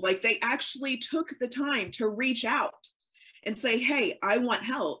help. Like, they actually took the time to reach out and say, hey, I want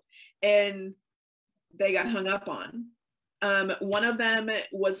help. And they got hung up on. One of them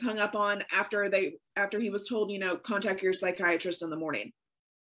was hung up on after he was told, you know, contact your psychiatrist in the morning.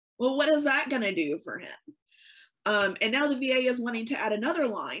 Well, what is that going to do for him? And now the VA is wanting to add another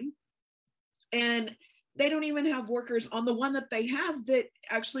line, and they don't even have workers on the one that they have that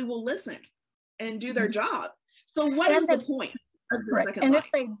actually will listen and do their job. So what is the point of the second line?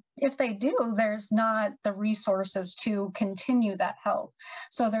 And if they do, there's not the resources to continue that help.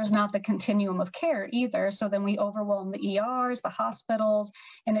 So there's not the continuum of care either. So then we overwhelm the ERs, the hospitals,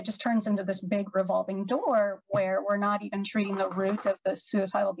 and it just turns into this big revolving door where we're not even treating the root of the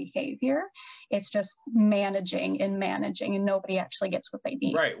suicidal behavior. It's just managing, and nobody actually gets what they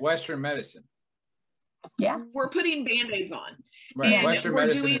need. Right. Western medicine. Yeah. We're putting Band-Aids on. Right. And Western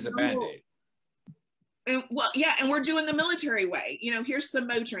medicine is a Band-Aid. And and we're doing the military way. You know, here's some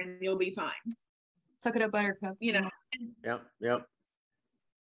Motrin, you'll be fine. Suck it up, buttercup. You know. Yep.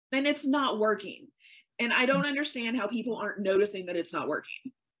 And it's not working. And I don't understand how people aren't noticing that it's not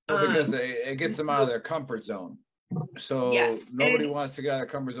working. Well, because it gets them out of their comfort zone. So nobody wants to get out of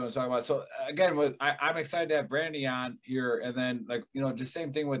their comfort zone and talk about. So again, I'm excited to have Brandy on here, and then, like, you know, the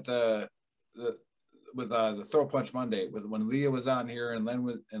same thing with the Throat Punch Monday, with when Leah was on here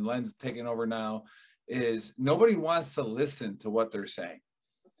and Len's taking over now. Is nobody wants to listen to what they're saying.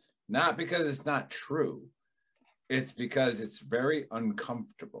 Not because it's not true. It's because it's very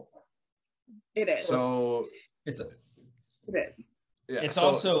uncomfortable. It is. So it is. Yeah, it's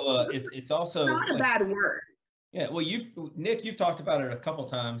also not a bad word. Yeah, well, Nick, you've talked about it a couple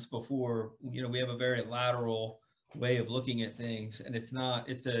times before. You know, we have a very lateral way of looking at things, and it's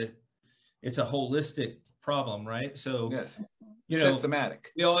a holistic problem, right? So yes. You know,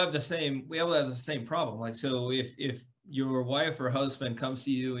 systematic. We all have the same problem. Like, so if your wife or husband comes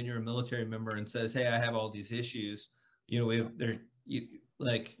to you and you're a military member and says, hey, I have all these issues, you know,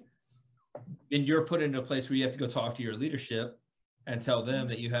 then you're put into a place where you have to go talk to your leadership and tell them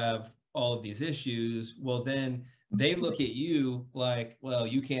that you have all of these issues. Well, then they look at you like, well,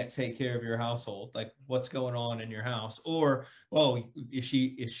 you can't take care of your household. Like, what's going on in your house? Or, oh, is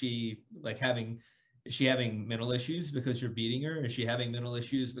she having mental issues because you're beating her? Is she having mental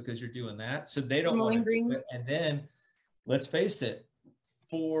issues because you're doing that? So they don't want to do it. And then let's face it,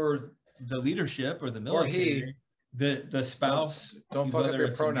 for the leadership or the military, the spouse, don't fuck up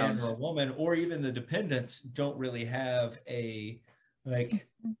your pronouns, or a woman, or even the dependents don't really have a, like,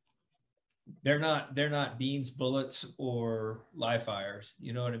 they're not beans, bullets, or live fires.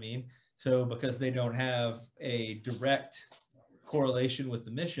 You know what I mean? So because they don't have a direct correlation with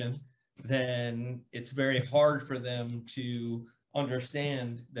the mission, then it's very hard for them to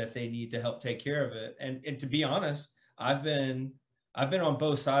understand that they need to help take care of it. And to be honest, I've been on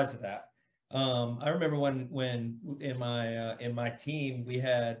both sides of that. I remember when in my team we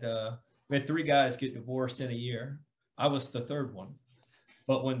had 3 guys get divorced in a year. I was the third one.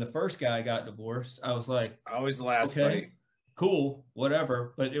 But when the first guy got divorced, I was like, always the last, okay, buddy. Cool,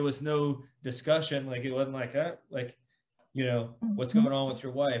 whatever. But it was no discussion. Like, it wasn't like, you know, what's going on with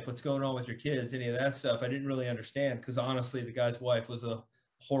your wife? What's going on with your kids? Any of that stuff. I didn't really understand, because honestly, the guy's wife was a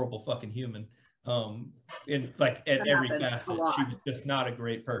horrible fucking human. In like at every facet, she was just not a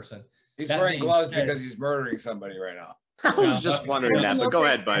great person. He's wearing gloves because he's murdering somebody right now. I was just wondering that, but go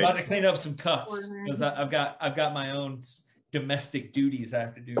ahead, buddy. I'm about to clean up some cuts because I've got my own domestic duties I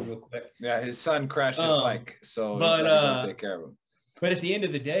have to do real quick. Yeah, his son crashed his bike, so but take care of him. But at the end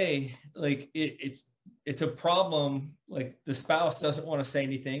of the day, like it's a problem. Like, the spouse doesn't want to say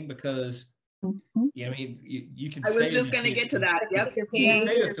anything because you know, I mean, you can. I was just going to get to that. Yep. You can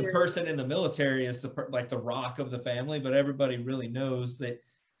say that the person in the military is the rock of the family, but everybody really knows that,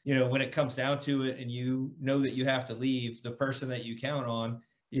 you know, when it comes down to it, and you know that you have to leave, the person that you count on,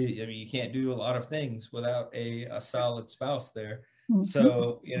 I mean, you can't do a lot of things without a solid spouse there.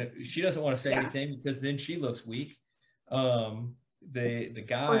 So, you know, she doesn't want to say anything because then she looks weak. The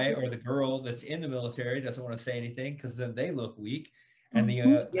guy or the girl that's in the military doesn't want to say anything because then they look weak. And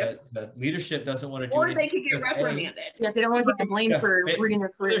the leadership doesn't want to do anything. Or they could get reprimanded. Yeah, they don't want to take the blame for ruining their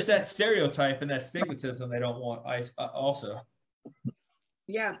career. There's that stereotype and that stigmatism they don't want also.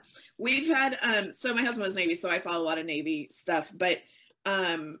 Yeah, we've had, so my husband was Navy, so I follow a lot of Navy stuff, but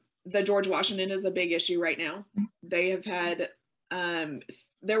the George Washington is a big issue right now. They have had,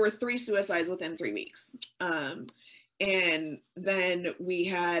 there were 3 suicides within 3 weeks. And then we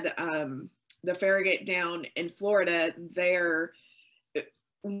had the Farragut down in Florida.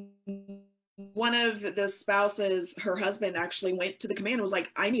 One of the spouses, her husband actually went to the command and was like,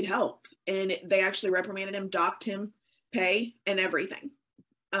 I need help. And they actually reprimanded him, docked him pay and everything,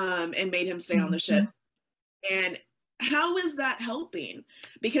 and made him stay on the ship. And how is that helping?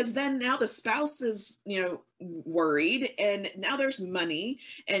 Because then now the spouse is, you know, worried, and now there's money,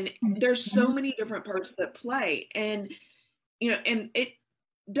 and there's so many different parts that play. And, you know, and it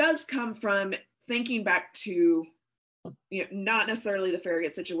does come from thinking back to, you know, not necessarily the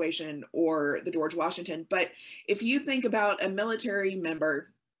Farragut situation or the George Washington, but if you think about a military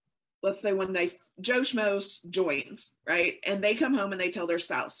member, let's say when Joe Schmo joins, right? And they come home and they tell their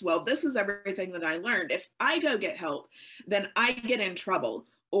spouse, well, this is everything that I learned. If I go get help, then I get in trouble,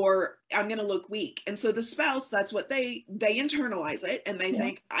 or I'm going to look weak. And so the spouse, that's what they internalize it, and they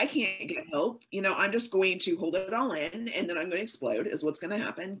think, I can't get help. You know, I'm just going to hold it all in, and then I'm going to explode is what's going to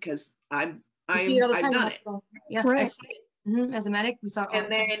happen because I've done it. Yeah, right. As a medic, we saw.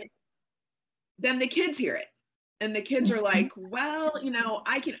 And then the kids hear it. And the kids are like, well, you know,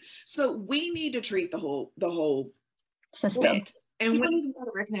 I can. So we need to treat the whole system. And we need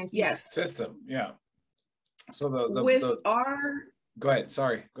to recognize system. Yeah. So go ahead.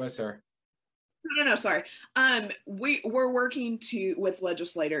 Sorry. Go ahead, Sarah. No, sorry. We're working with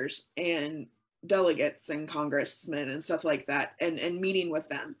legislators and delegates and congressmen and stuff like that, and meeting with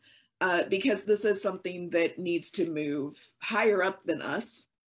them, because this is something that needs to move higher up than us,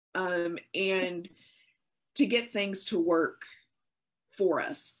 and to get things to work for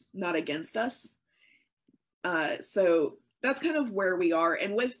us, not against us. So that's kind of where we are.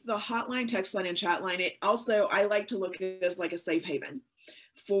 And with the hotline, text line, and chat line, it also, I like to look at it as like a safe haven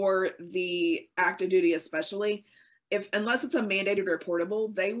for the active duty, especially unless it's a mandated or portable,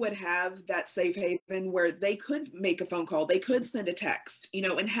 they would have that safe haven where they could make a phone call, they could send a text, you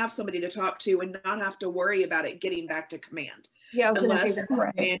know, and have somebody to talk to and not have to worry about it getting back to command. Yeah, I was unless gonna say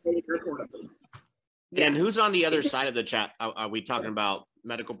that. mandated or portable. And who's on the other side of the chat? Are we talking about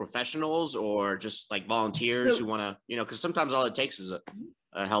medical professionals or just like volunteers who want to, you know, because sometimes all it takes is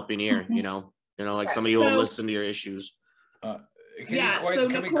a helping ear, you know, like somebody who will listen to your issues.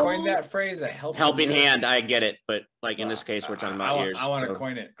 Can we coin that phrase? A helping hand. I get it, but like in this case, we're talking about ears. I want to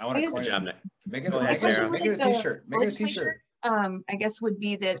coin it. I want to coin it. Make it a t-shirt. Make it a t-shirt. I guess would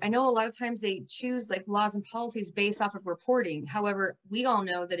be that I know a lot of times they choose like laws and policies based off of reporting. However, we all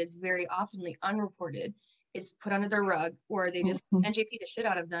know that it's very oftenly unreported. It's put under their rug, or they just NJP the shit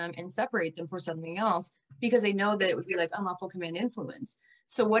out of them and separate them for something else because they know that it would be like unlawful command influence.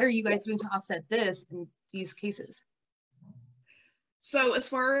 So what are you guys doing to offset this in these cases? So as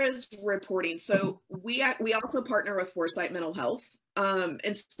far as reporting, so we also partner with Foresight Mental Health.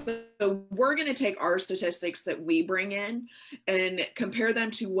 And so we're going to take our statistics that we bring in and compare them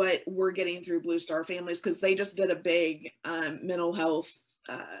to what we're getting through Blue Star Families, because they just did a big mental health.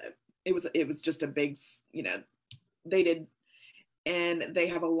 It was just a big, they did, and they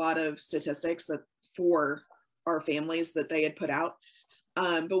have a lot of statistics that for our families that they had put out.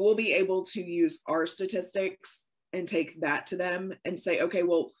 But we'll be able to use our statistics and take that to them and say, okay,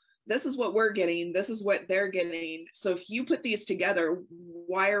 well, this is what we're getting. This is what they're getting. So if you put these together,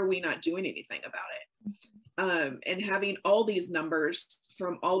 why are we not doing anything about it? And having all these numbers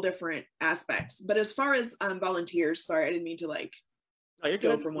from all different aspects. But as far as volunteers, sorry, I didn't mean to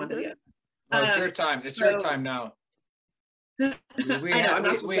go from one to the other. No, it's your time. It's your time now. We had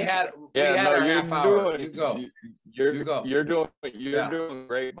our half hour. You go. You're doing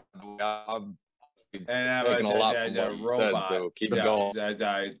great. And taking a lot from what you said, so keep it going.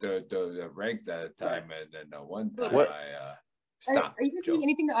 The ranked at a time, and then one time I stopped. Are you guys doing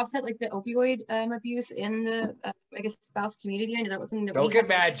anything to offset like the opioid abuse in the I guess spouse community? I know that was something that don't get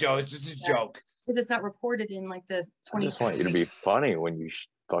mad, Joe. It's just a joke. Because it's not reported in like the 20. I just want you to be funny when you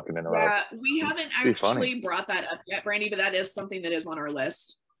fucking interrupt. Yeah, we haven't actually brought that up yet, Brandy, but that is something that is on our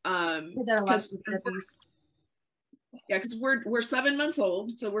list. Yeah, because we're 7 months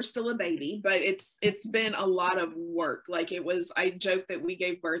old, so we're still a baby, but it's been a lot of work. Like I joked that we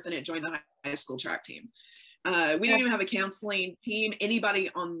gave birth and it joined the high school track team. We didn't even have a counseling team,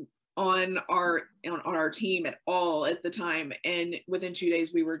 anybody on our team at all at the time, and within 2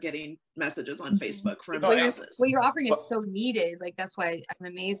 days we were getting messages on Facebook from spouses. What you're offering is so needed. Like that's why I'm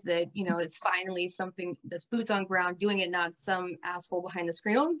amazed that it's finally something that's boots on ground doing it, not some asshole behind the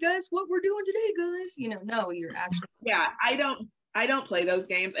screen. Oh, guys, what we're doing today, guys. No, you're actually. Yeah, I don't play those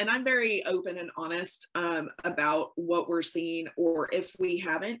games, and I'm very open and honest about what we're seeing, or if we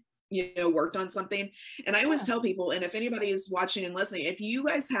haven't worked on something. And I always tell people, and if anybody is watching and listening, if you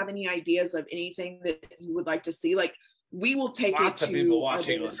guys have any ideas of anything that you would like to see, like we will take lots it of to people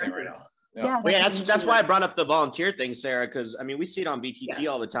watching and listening right now. Yeah, that's why I brought up the volunteer thing, Sarah, because I mean we see it on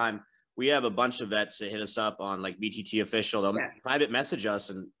BTT all the time. We have a bunch of vets that hit us up on like BTT official. They'll private message us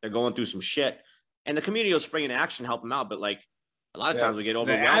and they're going through some shit, and the community will spring into action, help them out. But like a lot of times we get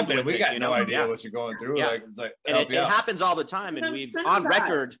overwhelmed with we it, got no idea what you're going through. Like it's like, and it happens all the time, and we've on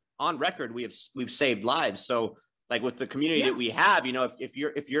record we've saved lives. So like with the community that we have,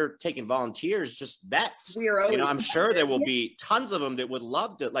 if you're taking volunteers, just vets, I'm sure there will be tons of them that would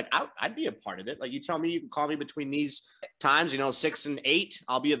love to. Like I'd be a part of it. Like you tell me, you can call me between these times, 6 and 8.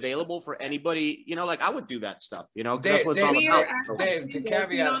 I'll be available for anybody. Like I would do that stuff. That's what it's all about. Dave, to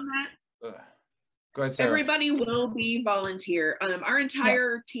caveat on that. Go ahead, Sarah. Everybody will be volunteer. Our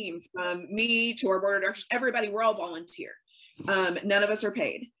entire team, from me to our board of directors, everybody, we're all volunteer. None of us are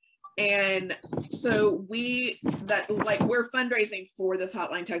paid. And so we're fundraising for this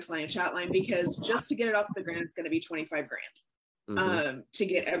hotline, text line, and chat line, because just to get it off the ground, it's going to be $25,000 to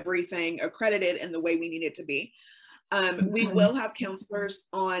get everything accredited in the way we need it to be. We will have counselors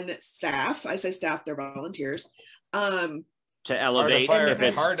on staff. I say staff, they're volunteers. To elevate,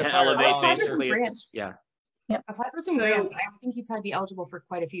 basically. Yeah. Apply for some grants. I think you'd probably be eligible for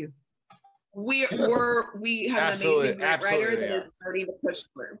quite a few. We have an amazing grant writer that is starting to push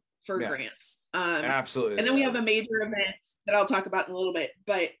through for grants. Absolutely. And then we have a major event that I'll talk about in a little bit.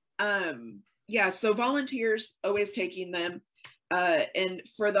 But so volunteers, always taking them. And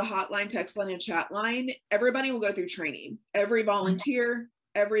for the hotline, text line, and chat line, everybody will go through training. Every volunteer,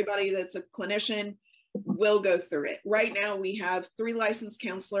 everybody that's a clinician will go through it. Right now we have 3 licensed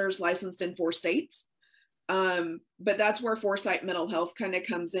counselors licensed in 4 states. But that's where Foresight Mental Health kind of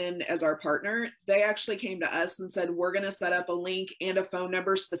comes in as our partner. They actually came to us and said, we're going to set up a link and a phone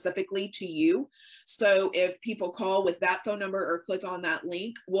number specifically to you. So if people call with that phone number or click on that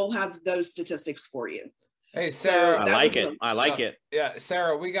link, we'll have those statistics for you. Hey, Sarah. I like it. Yeah,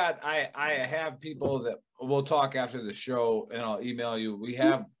 Sarah, I have people that we'll talk after the show, and I'll email you. We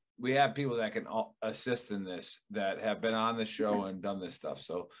have people that can assist in this, that have been on the show and done this stuff.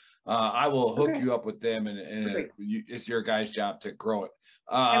 So I will hook you up with them, and it's your guys' job to grow it.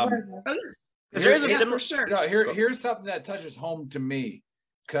 There's a similar, sure. You know, here's something that touches home to me,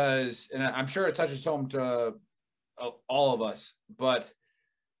 and I'm sure it touches home to all of us. But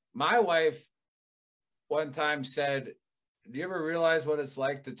my wife one time said, "Do you ever realize what it's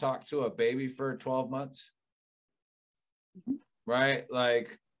like to talk to a baby for 12 months?" Mm-hmm. Right,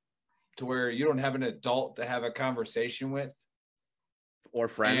 like to where you don't have an adult to have a conversation with. Or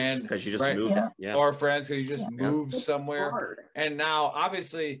friends, because you just moved. Yeah. Or friends, because you just moved somewhere. And now,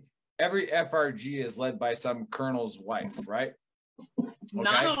 obviously, every FRG is led by some colonel's wife, right? Okay?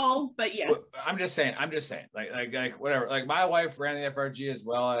 Not all, but yeah. I'm just saying, like whatever. Like my wife ran the FRG as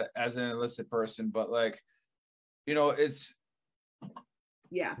well as an enlisted person, but like, you know, it's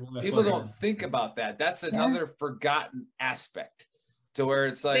people don't think about that. That's another forgotten aspect. To where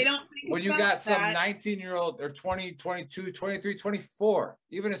it's like when you got some 19-year-old or 20, 22, 23, 24,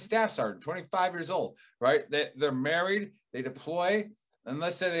 even a staff sergeant, 25 years old, right? They're married, they deploy, and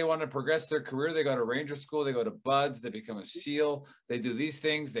let's say they want to progress their career, they go to Ranger School, they go to BUD/S, they become a SEAL, they do these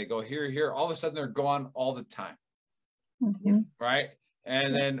things, they go here, all of a sudden they're gone all the time. Mm-hmm. Right?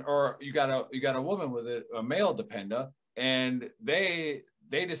 And then, or you got a woman with a male dependent, and they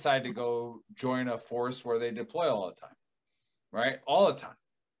decide to go join a force where they deploy all the time. Right? All the time.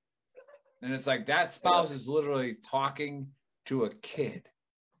 And it's like that spouse is literally talking to a kid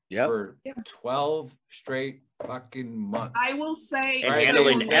for 12 straight fucking months. I will say, and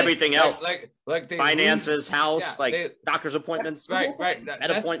handling everything else. Like finances, house, doctor's appointments. Right.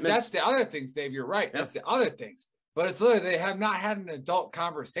 Appointments. That's the other things, Dave. You're right. That's the other things. But it's literally, they have not had an adult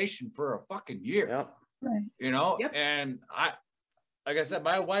conversation for a fucking year. Yep. Right. You know? Yep. And like I said,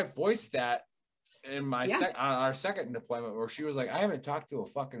 my wife voiced that in my on our second deployment, where she was like, I haven't talked to a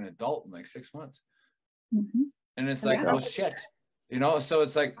fucking adult in like 6 months. Mm-hmm. And it's like, oh shit, you know? So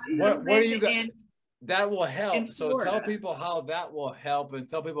it's like, what do you got that will help? So tell people how that will help, and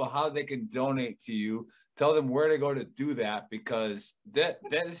tell people how they can donate to you. Tell them where to go to do that, because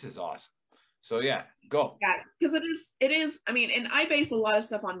this is awesome. So yeah, go. Yeah, because it is. I mean, and I base a lot of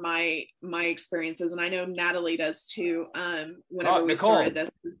stuff on my experiences, and I know Natalie does too. Whenever we started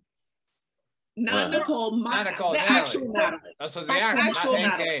this. Not Nicole, not Nicole, the Natalie. Actual Natalie. That's what the actual Natalie.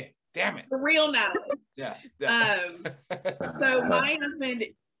 Natalie. Damn it. The real Natalie. Yeah. So my husband,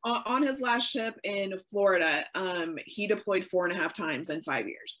 on his last ship in Florida, he deployed 4.5 times in 5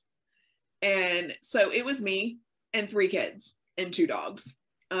 years. And so it was me and 3 kids and 2 dogs.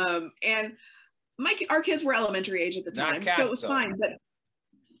 And our kids were elementary age at the time, so it was fine, but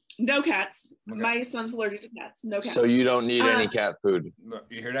no cats. Okay. My son's allergic to cats. No cats. So you don't need any cat food.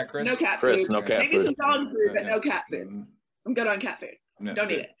 You hear that, Chris? No cat food. No cat Maybe food. some dog food, but no cat food. I'm good on cat food. No, don't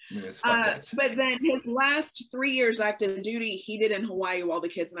need it. But then his last 3 years active duty, he did in Hawaii while the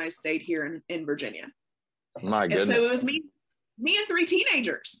kids and I stayed here in Virginia. My goodness. And so it was me and 3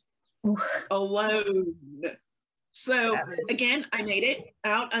 teenagers alone. So again, I made it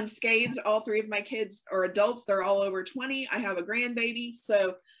out unscathed. All 3 of my kids are adults. They're all over 20. I have a grandbaby.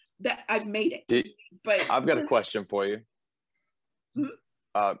 So that I've made it. But I've got a question for you.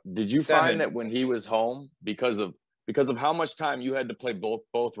 Did you find that when he was home, because of how much time you had to play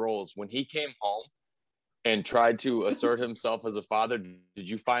both roles, when he came home and tried to assert himself as a father, did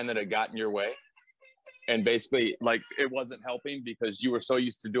you find that it got in your way? And basically, like, it wasn't helping because you were so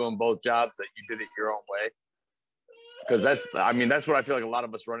used to doing both jobs that you did it your own way? Because that's what I feel like a lot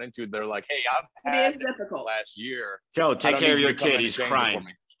of us run into. They're like, hey, I've had it difficult last year. Joe, take care of your kid. He's crying.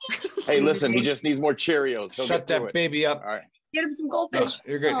 Hey, listen, he just needs more Cheerios. Shut that baby up. All right. Get him some goldfish.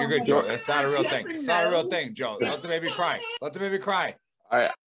 You're good. You're good, Joe. That's not a real thing. It's not a real thing, Joe. Let the baby cry. Let the baby cry. All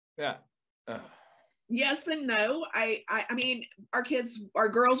right. Yeah. Yes and no. I mean, our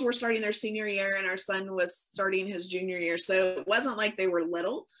girls were starting their senior year, and our son was starting his junior year. So it wasn't like they were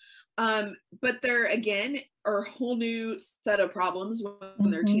little. But there again are a whole new set of problems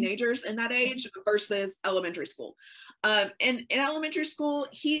when they're teenagers in that age versus elementary school. And in elementary school,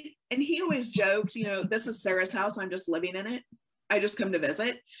 he always joked, you know, this is Sarah's house. I'm just living in it. I just come to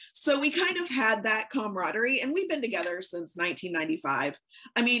visit. So we kind of had that camaraderie, and we've been together since 1995.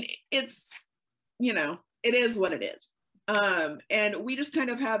 I mean, it's, you know, it is what it is. And we just kind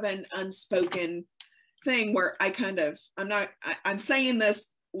of have an unspoken thing where I'm saying this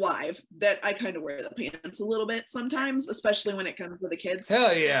live, that I kind of wear the pants a little bit sometimes, especially when it comes to the kids.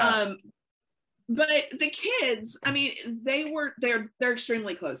 Hell yeah. But the kids, I mean, they're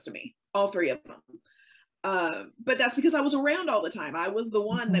extremely close to me, all 3 of them. But that's because I was around all the time. I was the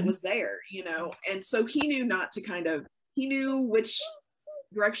one that was there, you know, and so he knew which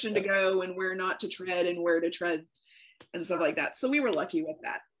direction to go and where not to tread and where to tread and stuff like that. So we were lucky with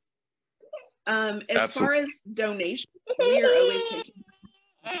that. As far as donations, we are always taking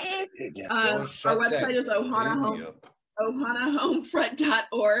Our website is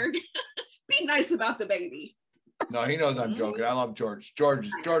ohanahomefront.org. Be nice about the baby. No, he knows I'm joking. I love George. George,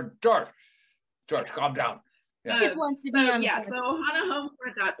 calm down. Yeah. He just wants to be on. Yeah, so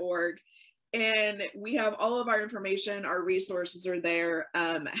ohanahomefront.org. And we have all of our information, our resources are there.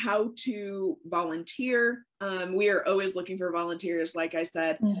 How to volunteer. We are always looking for volunteers, like I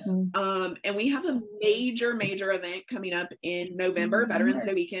said. And we have a major event coming up in November, Veterans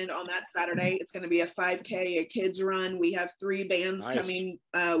Day weekend on that Saturday. It's going to be a 5K, a kids run. We have 3 bands coming.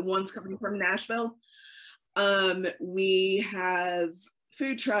 One's coming from Nashville. We have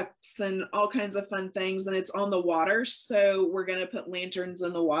food trucks and all kinds of fun things, and it's on the water, so we're going to put lanterns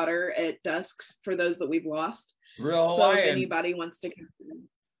in the water at dusk for those that we've lost. Real Hawaiian. So if anybody wants to come,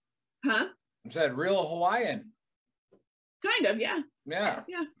 I said real Hawaiian. Kind of, yeah,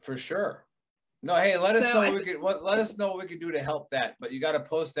 for sure. No, hey, let us know let us know what we can do to help that, but you got to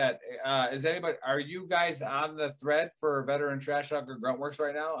post that. Are you guys on the thread for Veteran Trash Talk or Gruntworks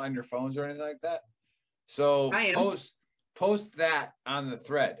right now on your phones or anything like that? So I am. Post that on the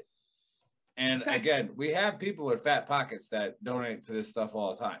thread. And again, we have people with fat pockets that donate to this stuff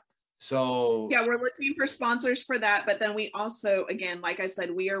all the time. So yeah, we're looking for sponsors for that. But then we also, again, like I said,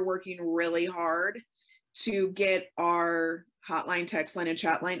 we are working really hard to get our hotline, text line, and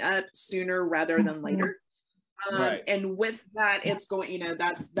chat line up sooner rather than later. And with that, it's going,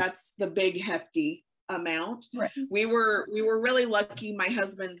 that's the big hefty amount. We were really lucky. My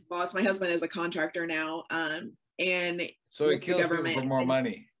husband's boss, my husband is a contractor now. And so he kills people for more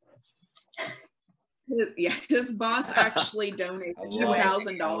money. His boss actually donated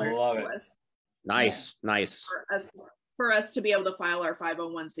 $2,000 to us. Nice. For us to be able to file our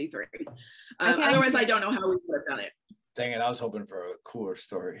 501c3. Otherwise, I don't know how we would have done it. Dang it, I was hoping for a cooler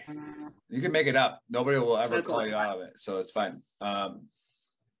story. You can make it up. Nobody will ever call you out of it, so it's fine. No,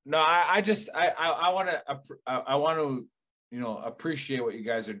 I want to appreciate what you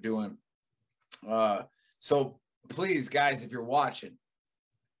guys are doing. So please, guys, if you're watching,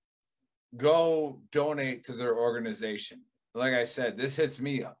 go donate to their organization. Like I said, this hits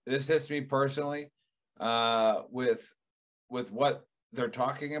me personally with what they're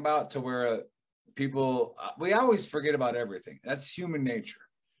talking about, to where people, we always forget about everything. That's human nature,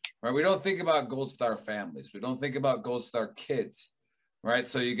 right? We don't think about Gold Star families. We don't think about Gold Star kids, right?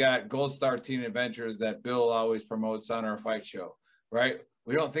 So you got Gold Star Teen Adventures that Bill always promotes on our fight show, right?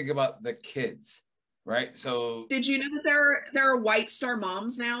 We don't think about the kids. Right. So did you know that there are White Star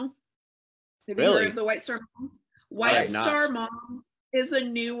Moms now? Have you heard of the White Star Moms? White Star Moms is a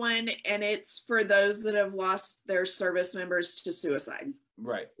new one, and it's for those that have lost their service members to suicide.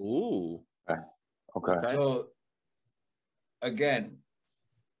 Right. Ooh. Okay. So again,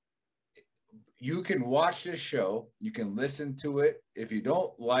 you can watch this show, you can listen to it. If you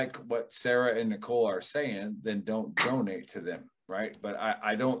don't like what Sarah and Nicole are saying, then don't donate to them. Right. But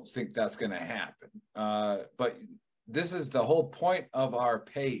I don't think that's going to happen. But this is the whole point of our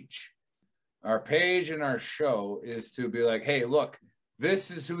page. Our page and our show is to be like, hey, look,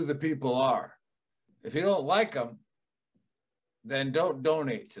 this is who the people are. If you don't like them, then don't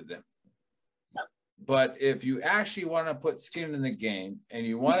donate to them. But if you actually want to put skin in the game and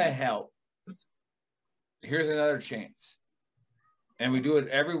you want to help, here's another chance. And we do it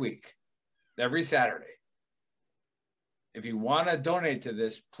every week, every Saturday. If you want to donate to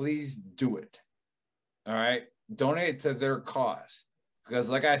this, please do it. All right. Donate to their cause. Because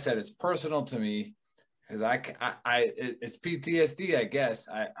like I said, it's personal to me, because it's PTSD, I guess.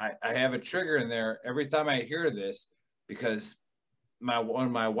 I have a trigger in there every time I hear this, because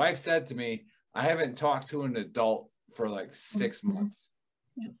when my wife said to me, I haven't talked to an adult for like 6 months.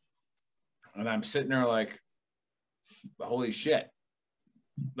 And I'm sitting there like, holy shit.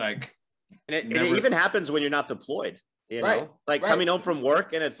 Like, and it even happens when you're not deployed. You know, coming home from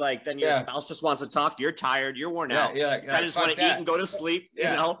work, and it's like, then your spouse just wants to talk. You're tired. You're worn out. I just want to eat and go to sleep, you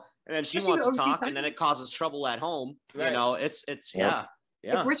know, and then she wants to talk, and then it causes trouble at home. You know, it's It's worse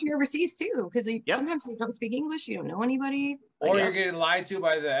when you're overseas too, because sometimes you don't speak English. You don't know anybody. Or you're getting lied to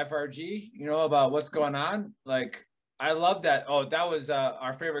by the FRG, you know, about what's going on. Like, I love that. Oh, that was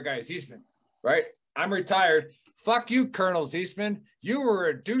our favorite guy, Ziesman, right? I'm retired. Fuck you, Colonel Ziesman. You were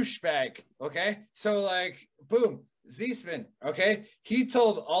a douchebag. Okay. So like, boom. Ziesman, okay, he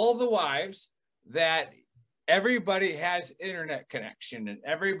told all the wives that everybody has internet connection and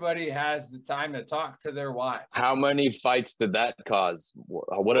everybody has the time to talk to their wives. How many fights did that cause?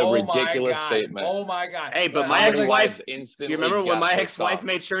 What a ridiculous statement. Oh my God. Hey, but my ex-wife, you remember when my ex-wife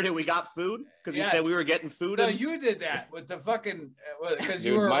made sure that we got food? Because you said we were getting food? No, you did that with the fucking, because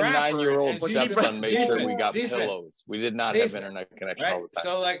you Dude, were my a rapper. 9-year-old stepson made sure we got pillows. We did not have internet connection all the time.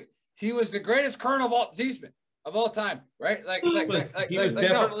 So like, he was the greatest colonel of all time, right? Like, he was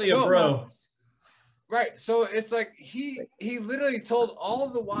definitely a bro. Right. So it's like he literally told all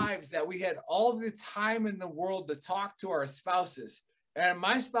the wives that we had all the time in the world to talk to our spouses. And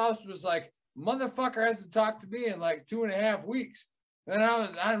my spouse was like, motherfucker hasn't talked to me in like 2.5 weeks. And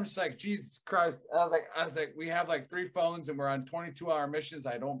I'm just like, Jesus Christ. I was like, we have like 3 phones and we're on 22-hour missions.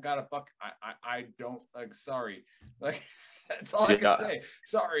 I don't gotta I don't like, sorry. Like, that's all I can say.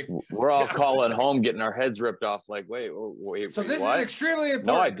 Sorry. We're all calling home, getting our heads ripped off. Like, wait. So this is extremely important.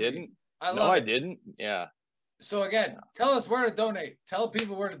 No, I didn't. I didn't. Yeah. So again, tell us where to donate. Tell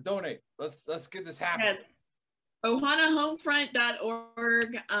people where to donate. Let's get this happening. Yes.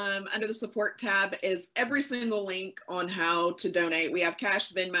 OhanaHomefront.org. Under the support tab is every single link on how to donate. We have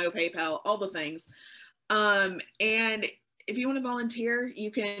Cash, Venmo, PayPal, all the things. And if you want to volunteer,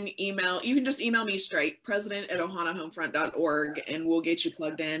 you can just email me straight, president@OhanaHomefront.org, and we'll get you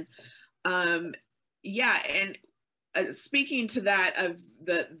plugged in. Speaking to that of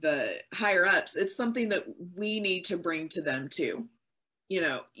the higher ups, it's something that we need to bring to them too.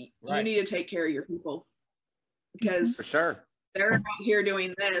 You need to take care of your people, because for sure they're out here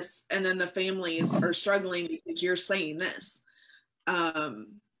doing this, and then the families are struggling because you're saying this.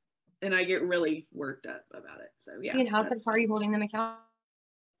 And I get really worked up about it. So yeah. And how are you holding them accountable?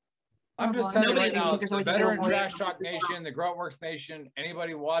 I'm just telling you right now, the Veteran Trash Talk Nation, the Gruntworks Nation,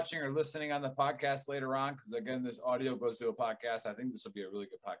 anybody watching or listening on the podcast later on, because again, this audio goes to a podcast. I think this will be a really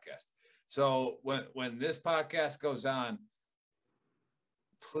good podcast. So when this podcast goes on,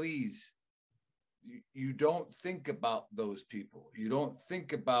 please, you don't think about those people. You don't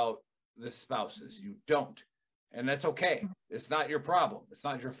think about the spouses. You don't. And that's okay. It's not your problem. It's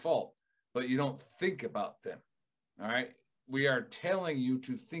not your fault, but you don't think about them. All right. We are telling you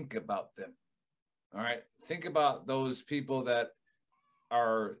to think about them. All right. Think about those people that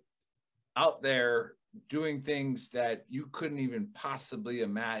are out there doing things that you couldn't even possibly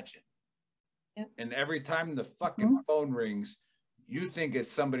imagine. Yep. And every time the fucking phone rings, you think it's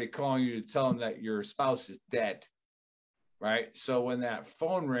somebody calling you to tell them that your spouse is dead. Right. So when that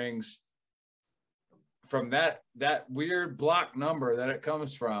phone rings, from that weird block number that it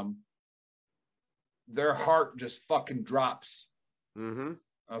comes from, their heart just fucking drops.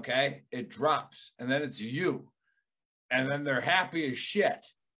 Okay, it drops, and then it's you, and then they're happy as shit,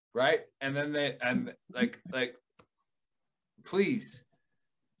 right? And then please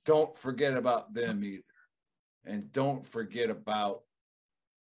don't forget about them either, and don't forget about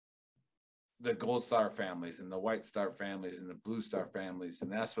the Gold Star families and the White Star families and the Blue Star families,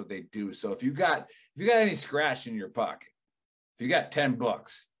 and that's what they do. So if you got any scratch in your pocket, if you got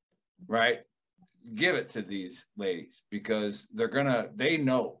 $10, right, give it to these ladies, because they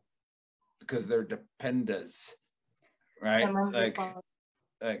know, because they're dependents, right?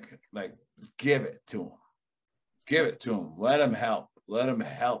 Like give it to them. Let them help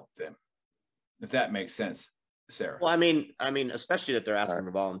them, if that makes sense. Sarah. Well, I mean, especially that they're asking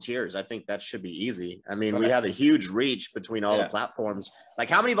for volunteers. I think that should be easy. I mean, we have a huge reach between all the platforms. Like,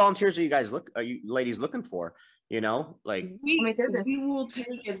 how many volunteers are you ladies looking for? You know, like we will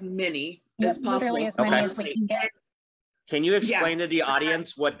take as many as possible. As many as we can get. Can you explain to the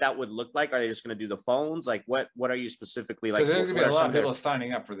audience what that would look like? Are they just going to do the phones? Like, what are you specifically like? Because there's going to be a lot of people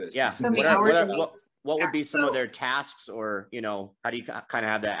signing up for this. Yeah. What would be some of their tasks, or how do you kind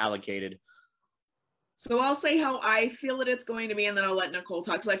of have that allocated? So I'll say how I feel it's going to be, and then I'll let Nicole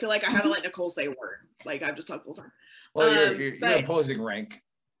talk, because I feel like I haven't let Nicole say a word. Like, I've just talked the whole time. Well, you're opposing rank.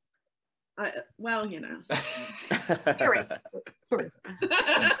 Well, You're right. Sort of.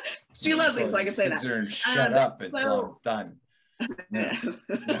 She loves me, so I can say that. Shut up until I'm done. No.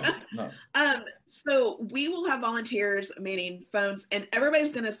 So we will have volunteers, meaning phones, and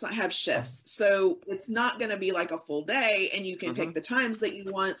everybody's going to have shifts. So it's not going to be like a full day, and you can pick the times that you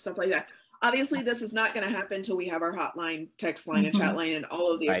want, stuff like that. Obviously, this is not going to happen until we have our hotline, text line, and chat line, and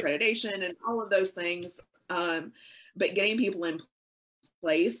all of the accreditation and all of those things. But getting people in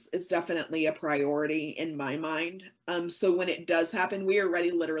place is definitely a priority in my mind. So when it does happen, we are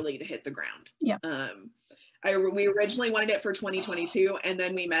ready literally to hit the ground. Yeah. We originally wanted it for 2022, and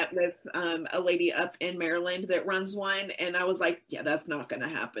then we met with a lady up in Maryland that runs one, and I was like, yeah, that's not going to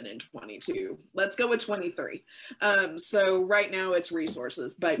happen in 22. Let's go with 23. So right now it's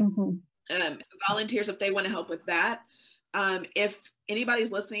resources, but volunteers if they want to help with that. If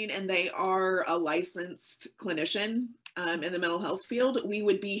anybody's listening and they are a licensed clinician in the mental health field, we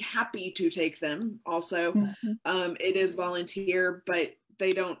would be happy to take them also. It is volunteer, but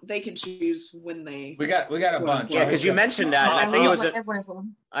they can choose when they. We got a bunch. Yeah, because you mentioned that. I think it was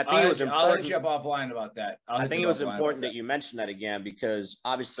important. I'll hit you up offline about that. I think it was important that you mentioned that again, because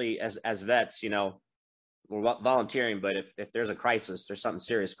obviously as vets, you know, we're volunteering, but if there's a crisis, there's something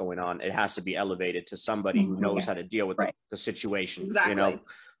serious going on, it has to be elevated to somebody who knows how to deal with the situation. You know,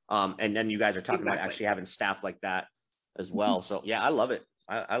 and then you guys are talking about actually having staff like that as well. So yeah, I love it.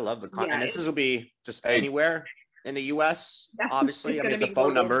 I love the content. And this will be just anywhere in the US, obviously. I mean, it's a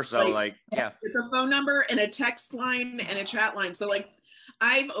phone number, so like it's a phone number and a text line and a chat line. So like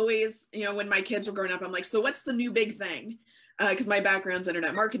I've always, you know, when my kids were growing up, I'm like, so what's the new big thing? Because my background's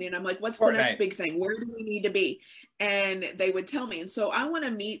internet marketing. I'm like, what's the next big thing? Where do we need to be? And they would tell me. And so I want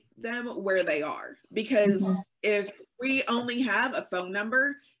to meet them where they are, because if we only have a phone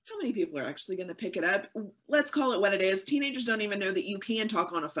number, how many people are actually going to pick it up? Let's call it what it is. Teenagers don't even know that you can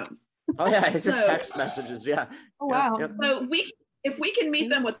talk on a phone. Oh yeah, it's just text messages. Yeah. Oh wow. Yep. So if we can meet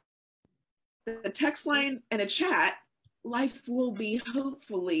them with a text line and a chat, life will be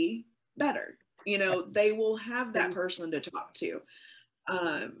hopefully better. You know, they will have that person to talk to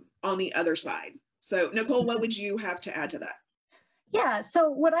on the other side. So Nicole, what would you have to add to that? Yeah, so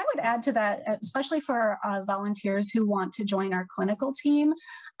what I would add to that, especially for volunteers who want to join our clinical team,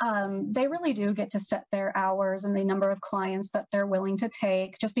 they really do get to set their hours and the number of clients that they're willing to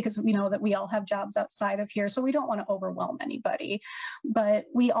take, just because we know that we all have jobs outside of here, so we don't want to overwhelm anybody. But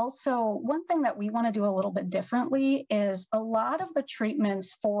we also, one thing that we want to do a little bit differently is a lot of the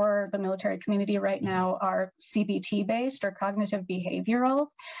treatments for the military community right now are CBT based or cognitive behavioral.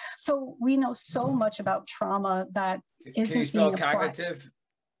 So we know so much about trauma that can you spell cognitive?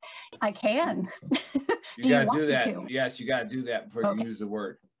 I can. You gotta do that. Yes, you gotta do that before you use the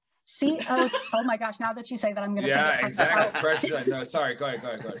word. Oh my gosh, now that you say that, I'm gonna exactly. Pressure. No, sorry, go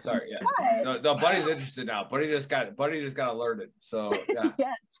ahead. Sorry, yeah. No, Buddy's interested now. Buddy just got alerted. So yeah.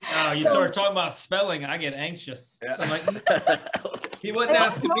 Yes. Oh, you start talking about spelling, I get anxious. Yeah. So I'm like, he wasn't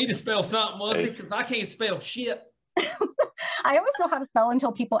asking me to spell something, was he? Because I can't spell shit. I always know how to spell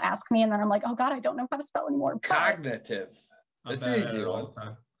until people ask me, and then I'm like, oh God, I don't know how to spell anymore. Cognitive. That's easy all the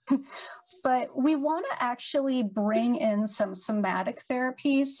time. But we want to actually bring in some somatic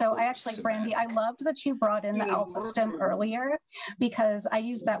therapies. So Brandy, I loved that you brought in the Alpha Stim earlier, because I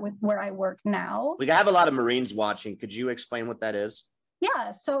use that with where I work now. We have a lot of Marines watching. Could you explain what that is?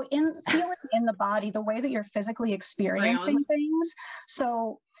 Yeah, so feeling in the body, the way that you're physically experiencing things.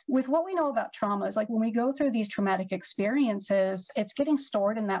 So with what we know about trauma is, like, when we go through these traumatic experiences, it's getting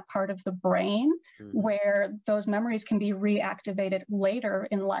stored in that part of the brain where those memories can be reactivated later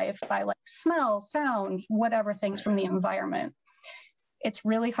in life by like smell, sound, whatever things from the environment. It's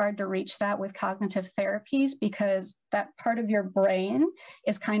really hard to reach that with cognitive therapies, because that part of your brain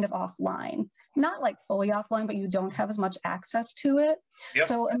is kind of offline. Not like fully offline, but you don't have as much access to it. Yep.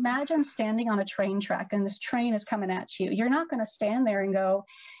 So imagine standing on a train track and this train is coming at you. You're not going to stand there and go,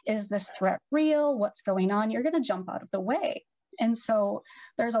 is this threat real? What's going on? You're going to jump out of the way. And so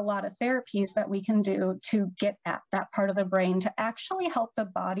there's a lot of therapies that we can do to get at that part of the brain to actually help the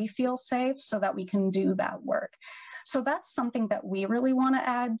body feel safe so that we can do that work. So that's something that we really want to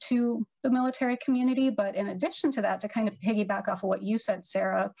add to the military community. But in addition to that, to kind of piggyback off of what you said,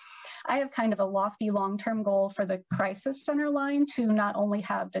 Sarah, I have kind of a lofty long-term goal for the crisis center line to not only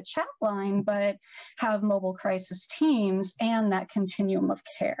have the chat line, but have mobile crisis teams and that continuum of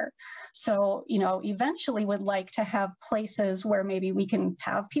care. So, you know, eventually would like to have places where maybe we can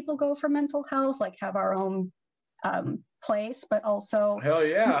have people go for mental health, like have our own place, but also. Hell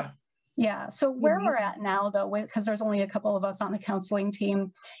yeah. Yeah. So where we're at now, though, because there's only a couple of us on the counseling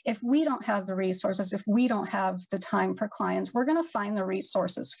team, if we don't have the resources, if we don't have the time for clients, we're going to find the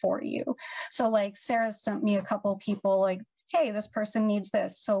resources for you. So like Sarah sent me a couple people like, hey, this person needs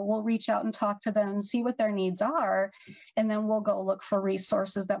this. So we'll reach out and talk to them, see what their needs are, and then we'll go look for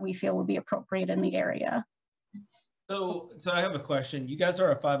resources that we feel would be appropriate in the area. So I have a question. You guys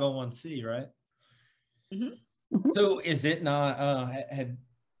are a 501c, right? So is it not,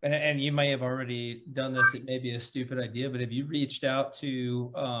 and you may have already done this, it may be a stupid idea, but have you reached out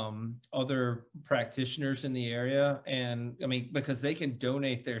to other practitioners in the area? And I mean, because they can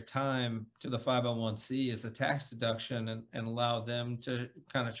donate their time to the 501c as a tax deduction and allow them to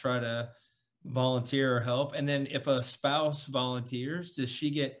kind of try to volunteer or help. And then if a spouse volunteers, does she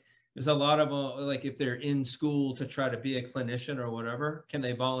get, there's a lot of like if they're in school to try to be a clinician or whatever, can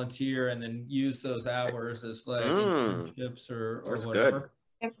they volunteer and then use those hours as like internships or whatever? Good.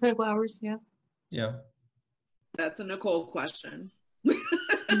 Critical hours, yeah. Yeah. That's a Nicole question.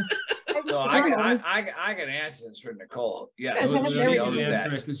 No, I can answer this for Nicole. Yes,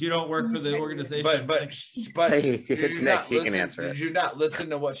 because you don't work for the organization. But hey, it's Nick. He can answer it. Did you not listen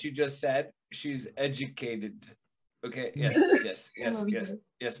to what she just said? She's educated. Okay. Yes.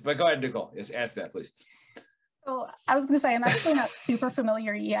 But go ahead, Nicole. Yes, ask that, please. So I was going to say, I'm actually not super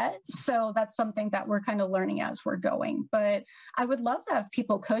familiar yet. So that's something that we're kind of learning as we're going. But I would love that if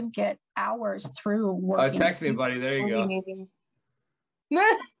people could get hours through working. Text me, buddy. There you go. Amazing.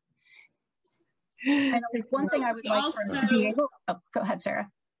 And one thing I would like for us to be able. Oh, go ahead, Sarah.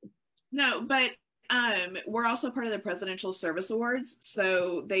 No, but we're also part of the Presidential Service Awards,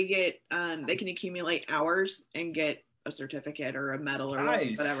 so they get they can accumulate hours and get a certificate or a medal or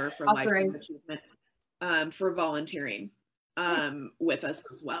whatever for lifetime achievement for volunteering with us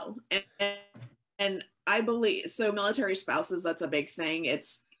as well. And I believe so. Military spouses, that's a big thing.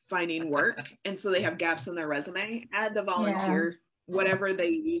 It's finding work, and so they have gaps in their resume. Add the volunteer. Whatever they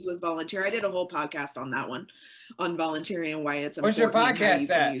use with volunteer. I did a whole podcast on that one, on volunteering and why it's important. What's your podcast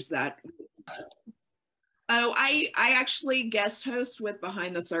at? Use that. Oh, I actually guest host with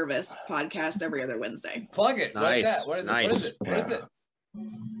Behind the Service podcast every other Wednesday. Plug it. Nice. What is it? What is it?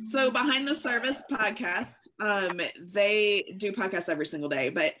 So Behind the Service podcast, they do podcasts every single day,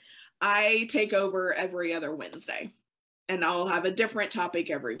 but I take over every other Wednesday. And I'll have a different topic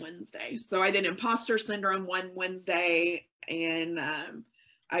every Wednesday. So I did imposter syndrome one Wednesday, and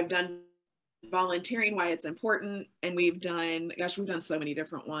I've done volunteering, why it's important. And we've done so many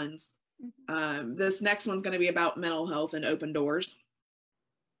different ones. This next one's going to be about mental health and open doors.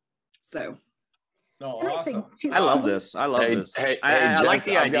 So. No, awesome. I love this. I love this. I like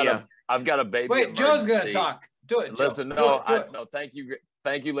the idea. I've got a baby. Wait, Joe's going to talk. Do it, Joe. Listen, no, thank you,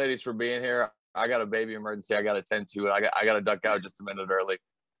 ladies, for being here. I got a baby emergency. I got to tend to it. I got to duck out just a minute early.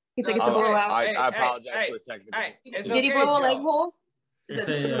 He's like, it's a blowout. I apologize for the technical. Did he blow a leg hole?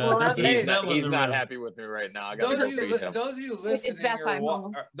 He's not happy with me right now. I got those of you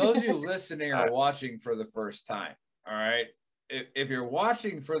listening or watching for the first time. All right. If you're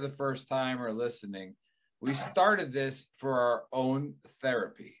watching for the first time or listening, we started this for our own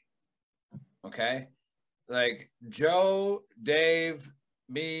therapy. Okay. Like Joe, Dave,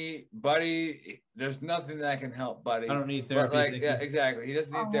 me, Buddy, there's nothing that can help Buddy. I don't need therapy. But exactly. He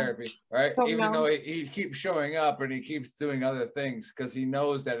doesn't need therapy, right? Even though he keeps showing up and he keeps doing other things because he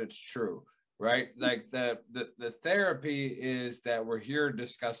knows that it's true, right? Like the therapy is that we're here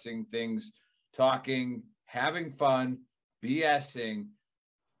discussing things, talking, having fun, BSing,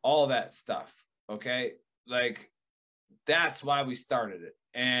 all that stuff, okay? Like, that's why we started it.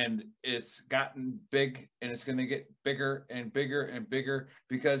 And it's gotten big, and it's going to get bigger and bigger and bigger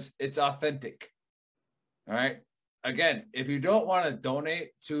because it's authentic. All right. Again, if you don't want to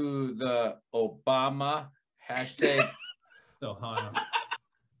donate to the Obama hashtag,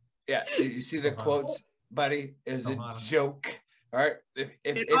 yeah, you see the quotes, Buddy, is a joke. All right.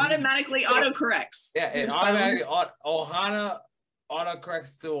 It automatically autocorrects. Yeah, it automatically autocorrects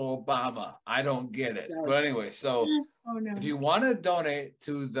to Obama. I don't get it. But anyway, so if you want to donate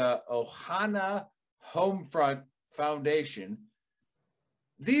to the Ohana Homefront Foundation,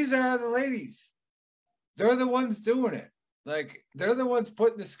 these are the ladies. They're the ones doing it. Like, they're the ones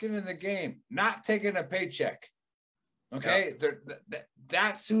putting the skin in the game, not taking a paycheck. Okay? Yeah.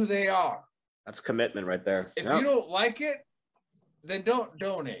 That's who they are. That's commitment right there. If you don't like it, then don't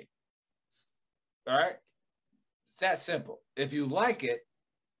donate. All right? It's that simple. If you like it,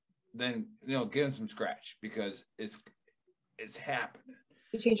 then give them some scratch because it's happening.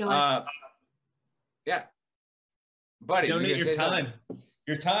 You change your life. Yeah, Buddy, donate your time. Something?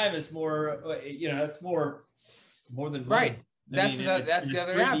 Your time is more. It's more than right. That's the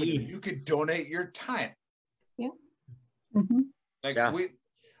other avenue. You could donate your time. Yeah. Mm-hmm. I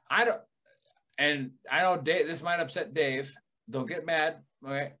know Dave. This might upset Dave. Don't get mad.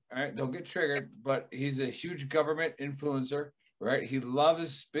 All right. Don't get triggered. But he's a huge government influencer, right? He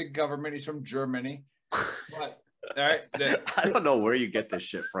loves big government. He's from Germany. But, all right. I don't know where you get this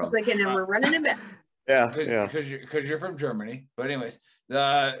shit from. It's like, and then we're running it back. Yeah. Because you're from Germany. But anyways, we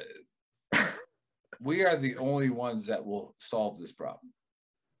are the only ones that will solve this problem.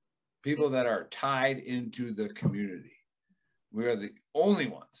 People that are tied into the community. We are the only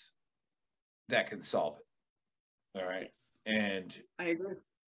ones that can solve it. All right. And I agree.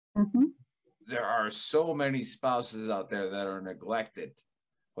 Mm-hmm. There are so many spouses out there that are neglected,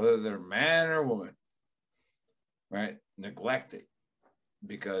 whether they're man or woman, right? Neglected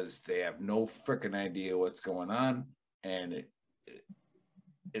because they have no freaking idea what's going on. And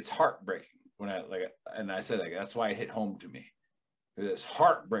it's heartbreaking when I said that's why it hit home to me. It's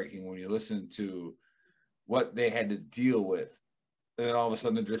heartbreaking when you listen to what they had to deal with. And then all of a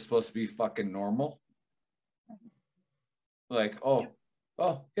sudden they're just supposed to be fucking normal. Like, oh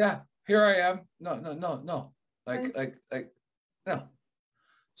yeah, here I am. No. Like no.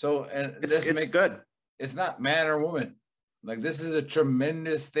 So, and it's good. It's not man or woman. Like, this is a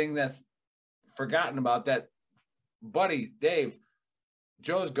tremendous thing that's forgotten about. That, buddy, Dave,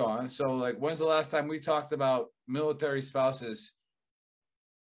 Joe's gone. So, like, when's the last time we talked about military spouses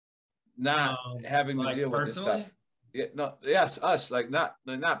not having to deal with this stuff? Yeah, no, yes, us, like not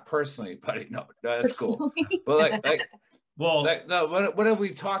personally, buddy. No, that's cool. But well, no, what have we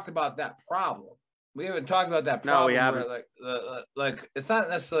talked about that problem? We haven't talked about that problem. No, we haven't. Like it's not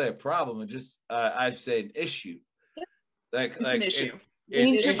necessarily a problem. It's just I'd say an issue. Like an issue.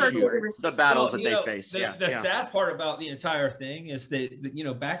 The battles that they face. The sad part about the entire thing is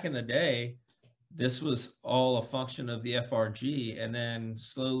that back in the day, this was all a function of the FRG, and then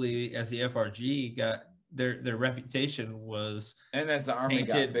slowly, as the FRG got their reputation was, and as the army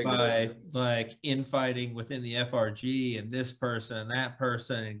got bigger, by like infighting within the FRG and this person and that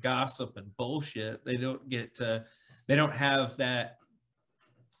person and gossip and bullshit. They don't have that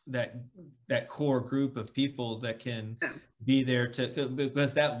core group of people that can be there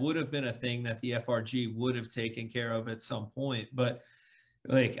because that would have been a thing that the FRG would have taken care of at some point. But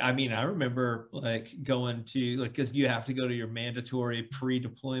like, I mean, I remember like going to, like, because you have to go to your mandatory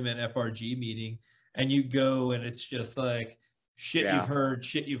pre-deployment FRG meeting, and you go and it's just like shit you've heard,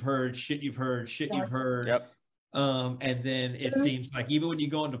 shit you've heard, shit you've heard, shit you've heard. Yep. And then it seems like even when you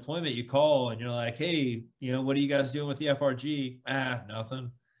go on deployment, you call and you're like, hey, what are you guys doing with the FRG?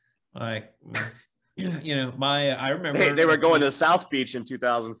 Nothing. Like, I remember. Hey, they were going to South Beach in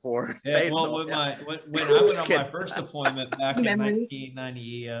 2004. Yeah, well, when I went on my first deployment back in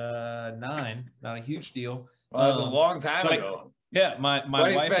 1999, not a huge deal. Well, that was a long time ago. Yeah, my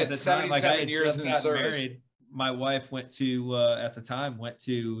wife at the time, like I had years just in got service. married. My wife went to at the time went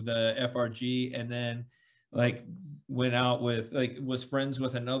to the FRG, and then like went out with was friends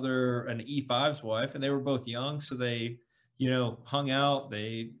with an E5's wife, and they were both young, so they hung out.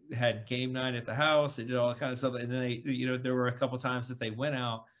 They had game night at the house. They did all that kind of stuff, and then they there were a couple times that they went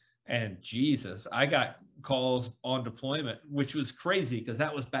out, and Jesus, I got calls on deployment, which was crazy because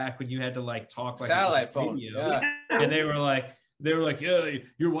that was back when you had to like talk like satellite phone, and they were like, yeah,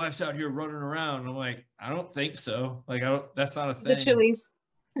 your wife's out here running around. And I'm like, I don't think so. Like, that's not a thing. The Chili's.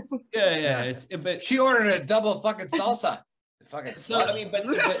 Yeah. But she ordered a double fucking salsa. Fucking so, I mean, but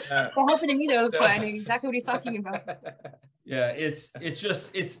that happened to me though, so I know exactly what he's talking about. Yeah, it's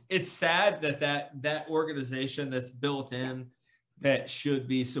sad that organization that's built in that should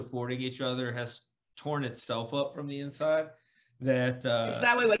be supporting each other has torn itself up from the inside. That it's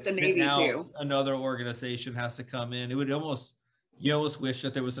that way with the Navy too. Another organization has to come in. It would almost wish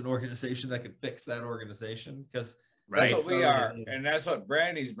that there was an organization that could fix that organization, because that's what we are, and that's what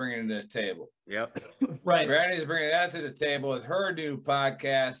Brandy's bringing to the table. Yep. Right. Brandy's bringing that to the table with her new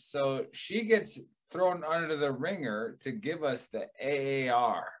podcast, so she gets thrown under the ringer to give us the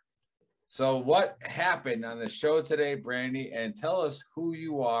AAR. So what happened on the show today, Brandy, and tell us who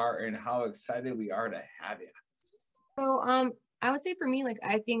you are and how excited we are to have you. So I would say for me, like,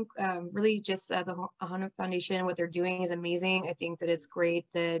 I think really just the Ahanu Foundation, what they're doing is amazing. I think that it's great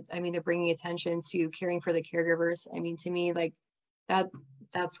that, I mean, they're bringing attention to caring for the caregivers. I mean, to me, like,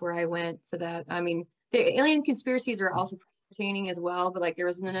 that's where I went to that. I mean, the alien conspiracies are also entertaining as well, but like there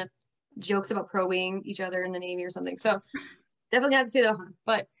wasn't enough jokes about probing each other in the Navy or something. So definitely have to say that.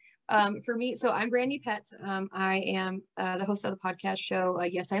 But for me, so I'm Brandy Pett. I am the host of the podcast show.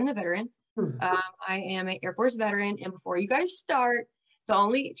 Yes, I am the veteran. I am an Air Force veteran, and before you guys start, the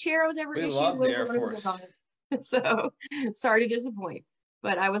only chair I was ever issued was the one that was on it. So sorry to disappoint,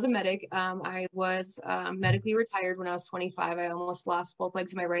 but I was a medic. I was medically retired when I was 25. I almost lost both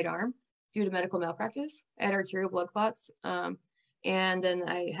legs of my right arm due to medical malpractice. I had arterial blood clots, and then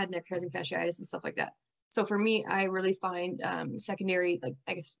I had necrotizing fasciitis and stuff like that. So for me, I really find secondary, like,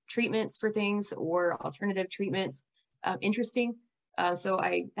 I guess, treatments for things or alternative treatments interesting. So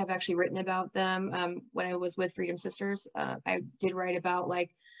I have actually written about them when I was with Freedom Sisters. I did write about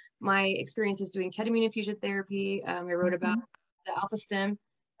like my experiences doing ketamine infusion therapy. I wrote about the Alpha Stem,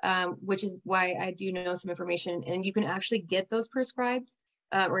 which is why I do know some information, and you can actually get those prescribed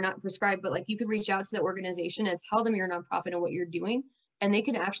or not prescribed, but like you could reach out to the organization and tell them you're a nonprofit and what you're doing, and they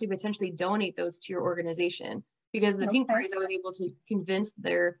can actually potentially donate those to your organization, because the Pink Parties, I was able to convince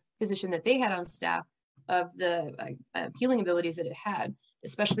their physician that they had on staff of the healing abilities that it had,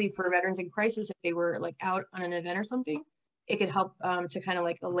 especially for veterans in crisis. If they were like out on an event or something, it could help to kind of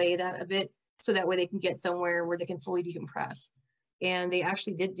like allay that a bit, so that way they can get somewhere where they can fully decompress. and they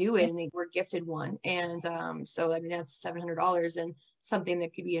actually did do it, and they were gifted one. And so I mean, that's $700 and something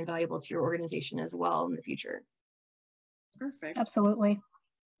that could be invaluable to your organization as well in the future. Perfect. Absolutely.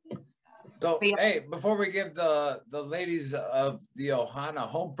 So, hey, before we give the ladies of the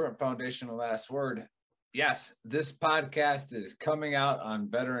Ohana Homefront Foundation the last word, yes, this podcast is coming out on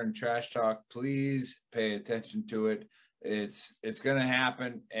Veteran Trash Talk. Please pay attention to it. It's going to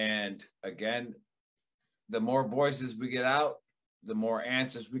happen. And again, the more voices we get out, the more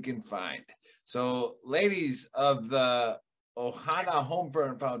answers we can find. So, ladies of the Ohana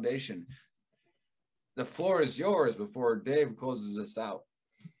Homefront Foundation, the floor is yours before Dave closes us out.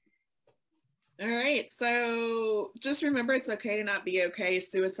 All right. So just remember, it's okay to not be okay.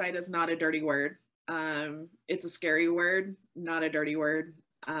 Suicide is not a dirty word. It's a scary word, not a dirty word.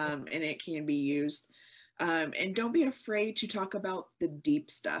 And it can be used. And don't be afraid to talk about the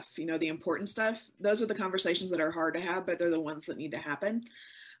deep stuff, you know, the important stuff. Those are the conversations that are hard to have, but they're the ones that need to happen.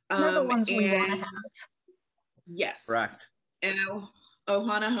 They're the ones we want to have. Yes. Correct. And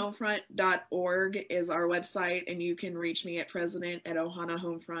ohanahomefront.org is our website, and you can reach me at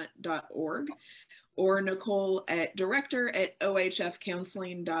president@ohanahomefront.org or Nicole at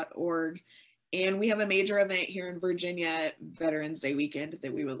director@ohfcounseling.org. And we have a major event here in Virginia, Veterans Day weekend,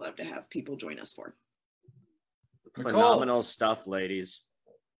 that we would love to have people join us for. Phenomenal stuff, ladies.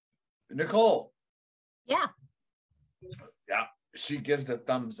 Nicole. Yeah. Yeah, she gives the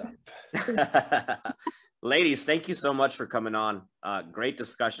thumbs up. Ladies, thank you so much for coming on. Great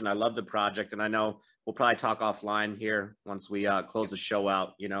discussion. I love the project, and I know we'll probably talk offline here once we close the show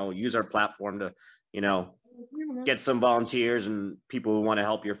out. You know, use our platform to, you know, get some volunteers and people who want to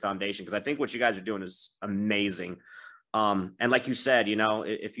help your foundation, because I think what you guys are doing is amazing. And like you said, you know,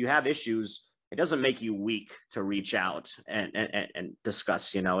 if you have issues, it doesn't make you weak to reach out and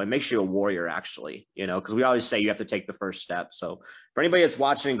discuss. You know, it makes you a warrior, actually. You know, because we always say you have to take the first step. So for anybody that's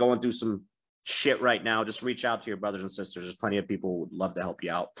watching, going through some shit right now, just reach out to your brothers and sisters. There's plenty of people who would love to help you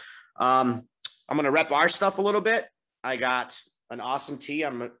out. I'm going to rep our stuff a little bit. I got an awesome tee.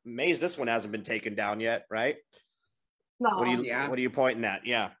 I'm amazed this one hasn't been taken down yet, right? No. What are you pointing at?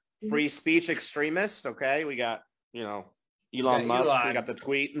 Yeah. Free speech extremist. Okay. We got, you know, Elon Musk. We got the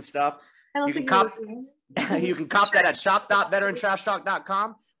tweet and stuff. You can cop that at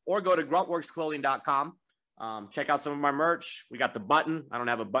shop.veterantrashtalk.com or go to gruntworksclothing.com. Check out some of my merch. We got the button. I don't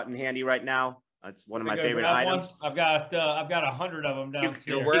have a button handy right now. It's one of my favorite items. I've got 100 of them down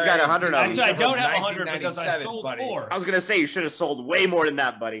here. You got 100 of them. Actually, I don't have 100 because I sold 4. I was gonna say you should have sold way more than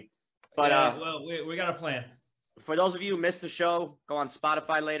that, buddy. But well, we got a plan. For those of you who missed the show, go on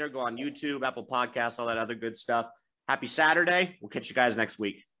Spotify later, go on YouTube, Apple Podcasts, all that other good stuff. Happy Saturday. We'll catch you guys next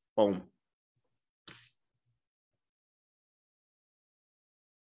week. Boom.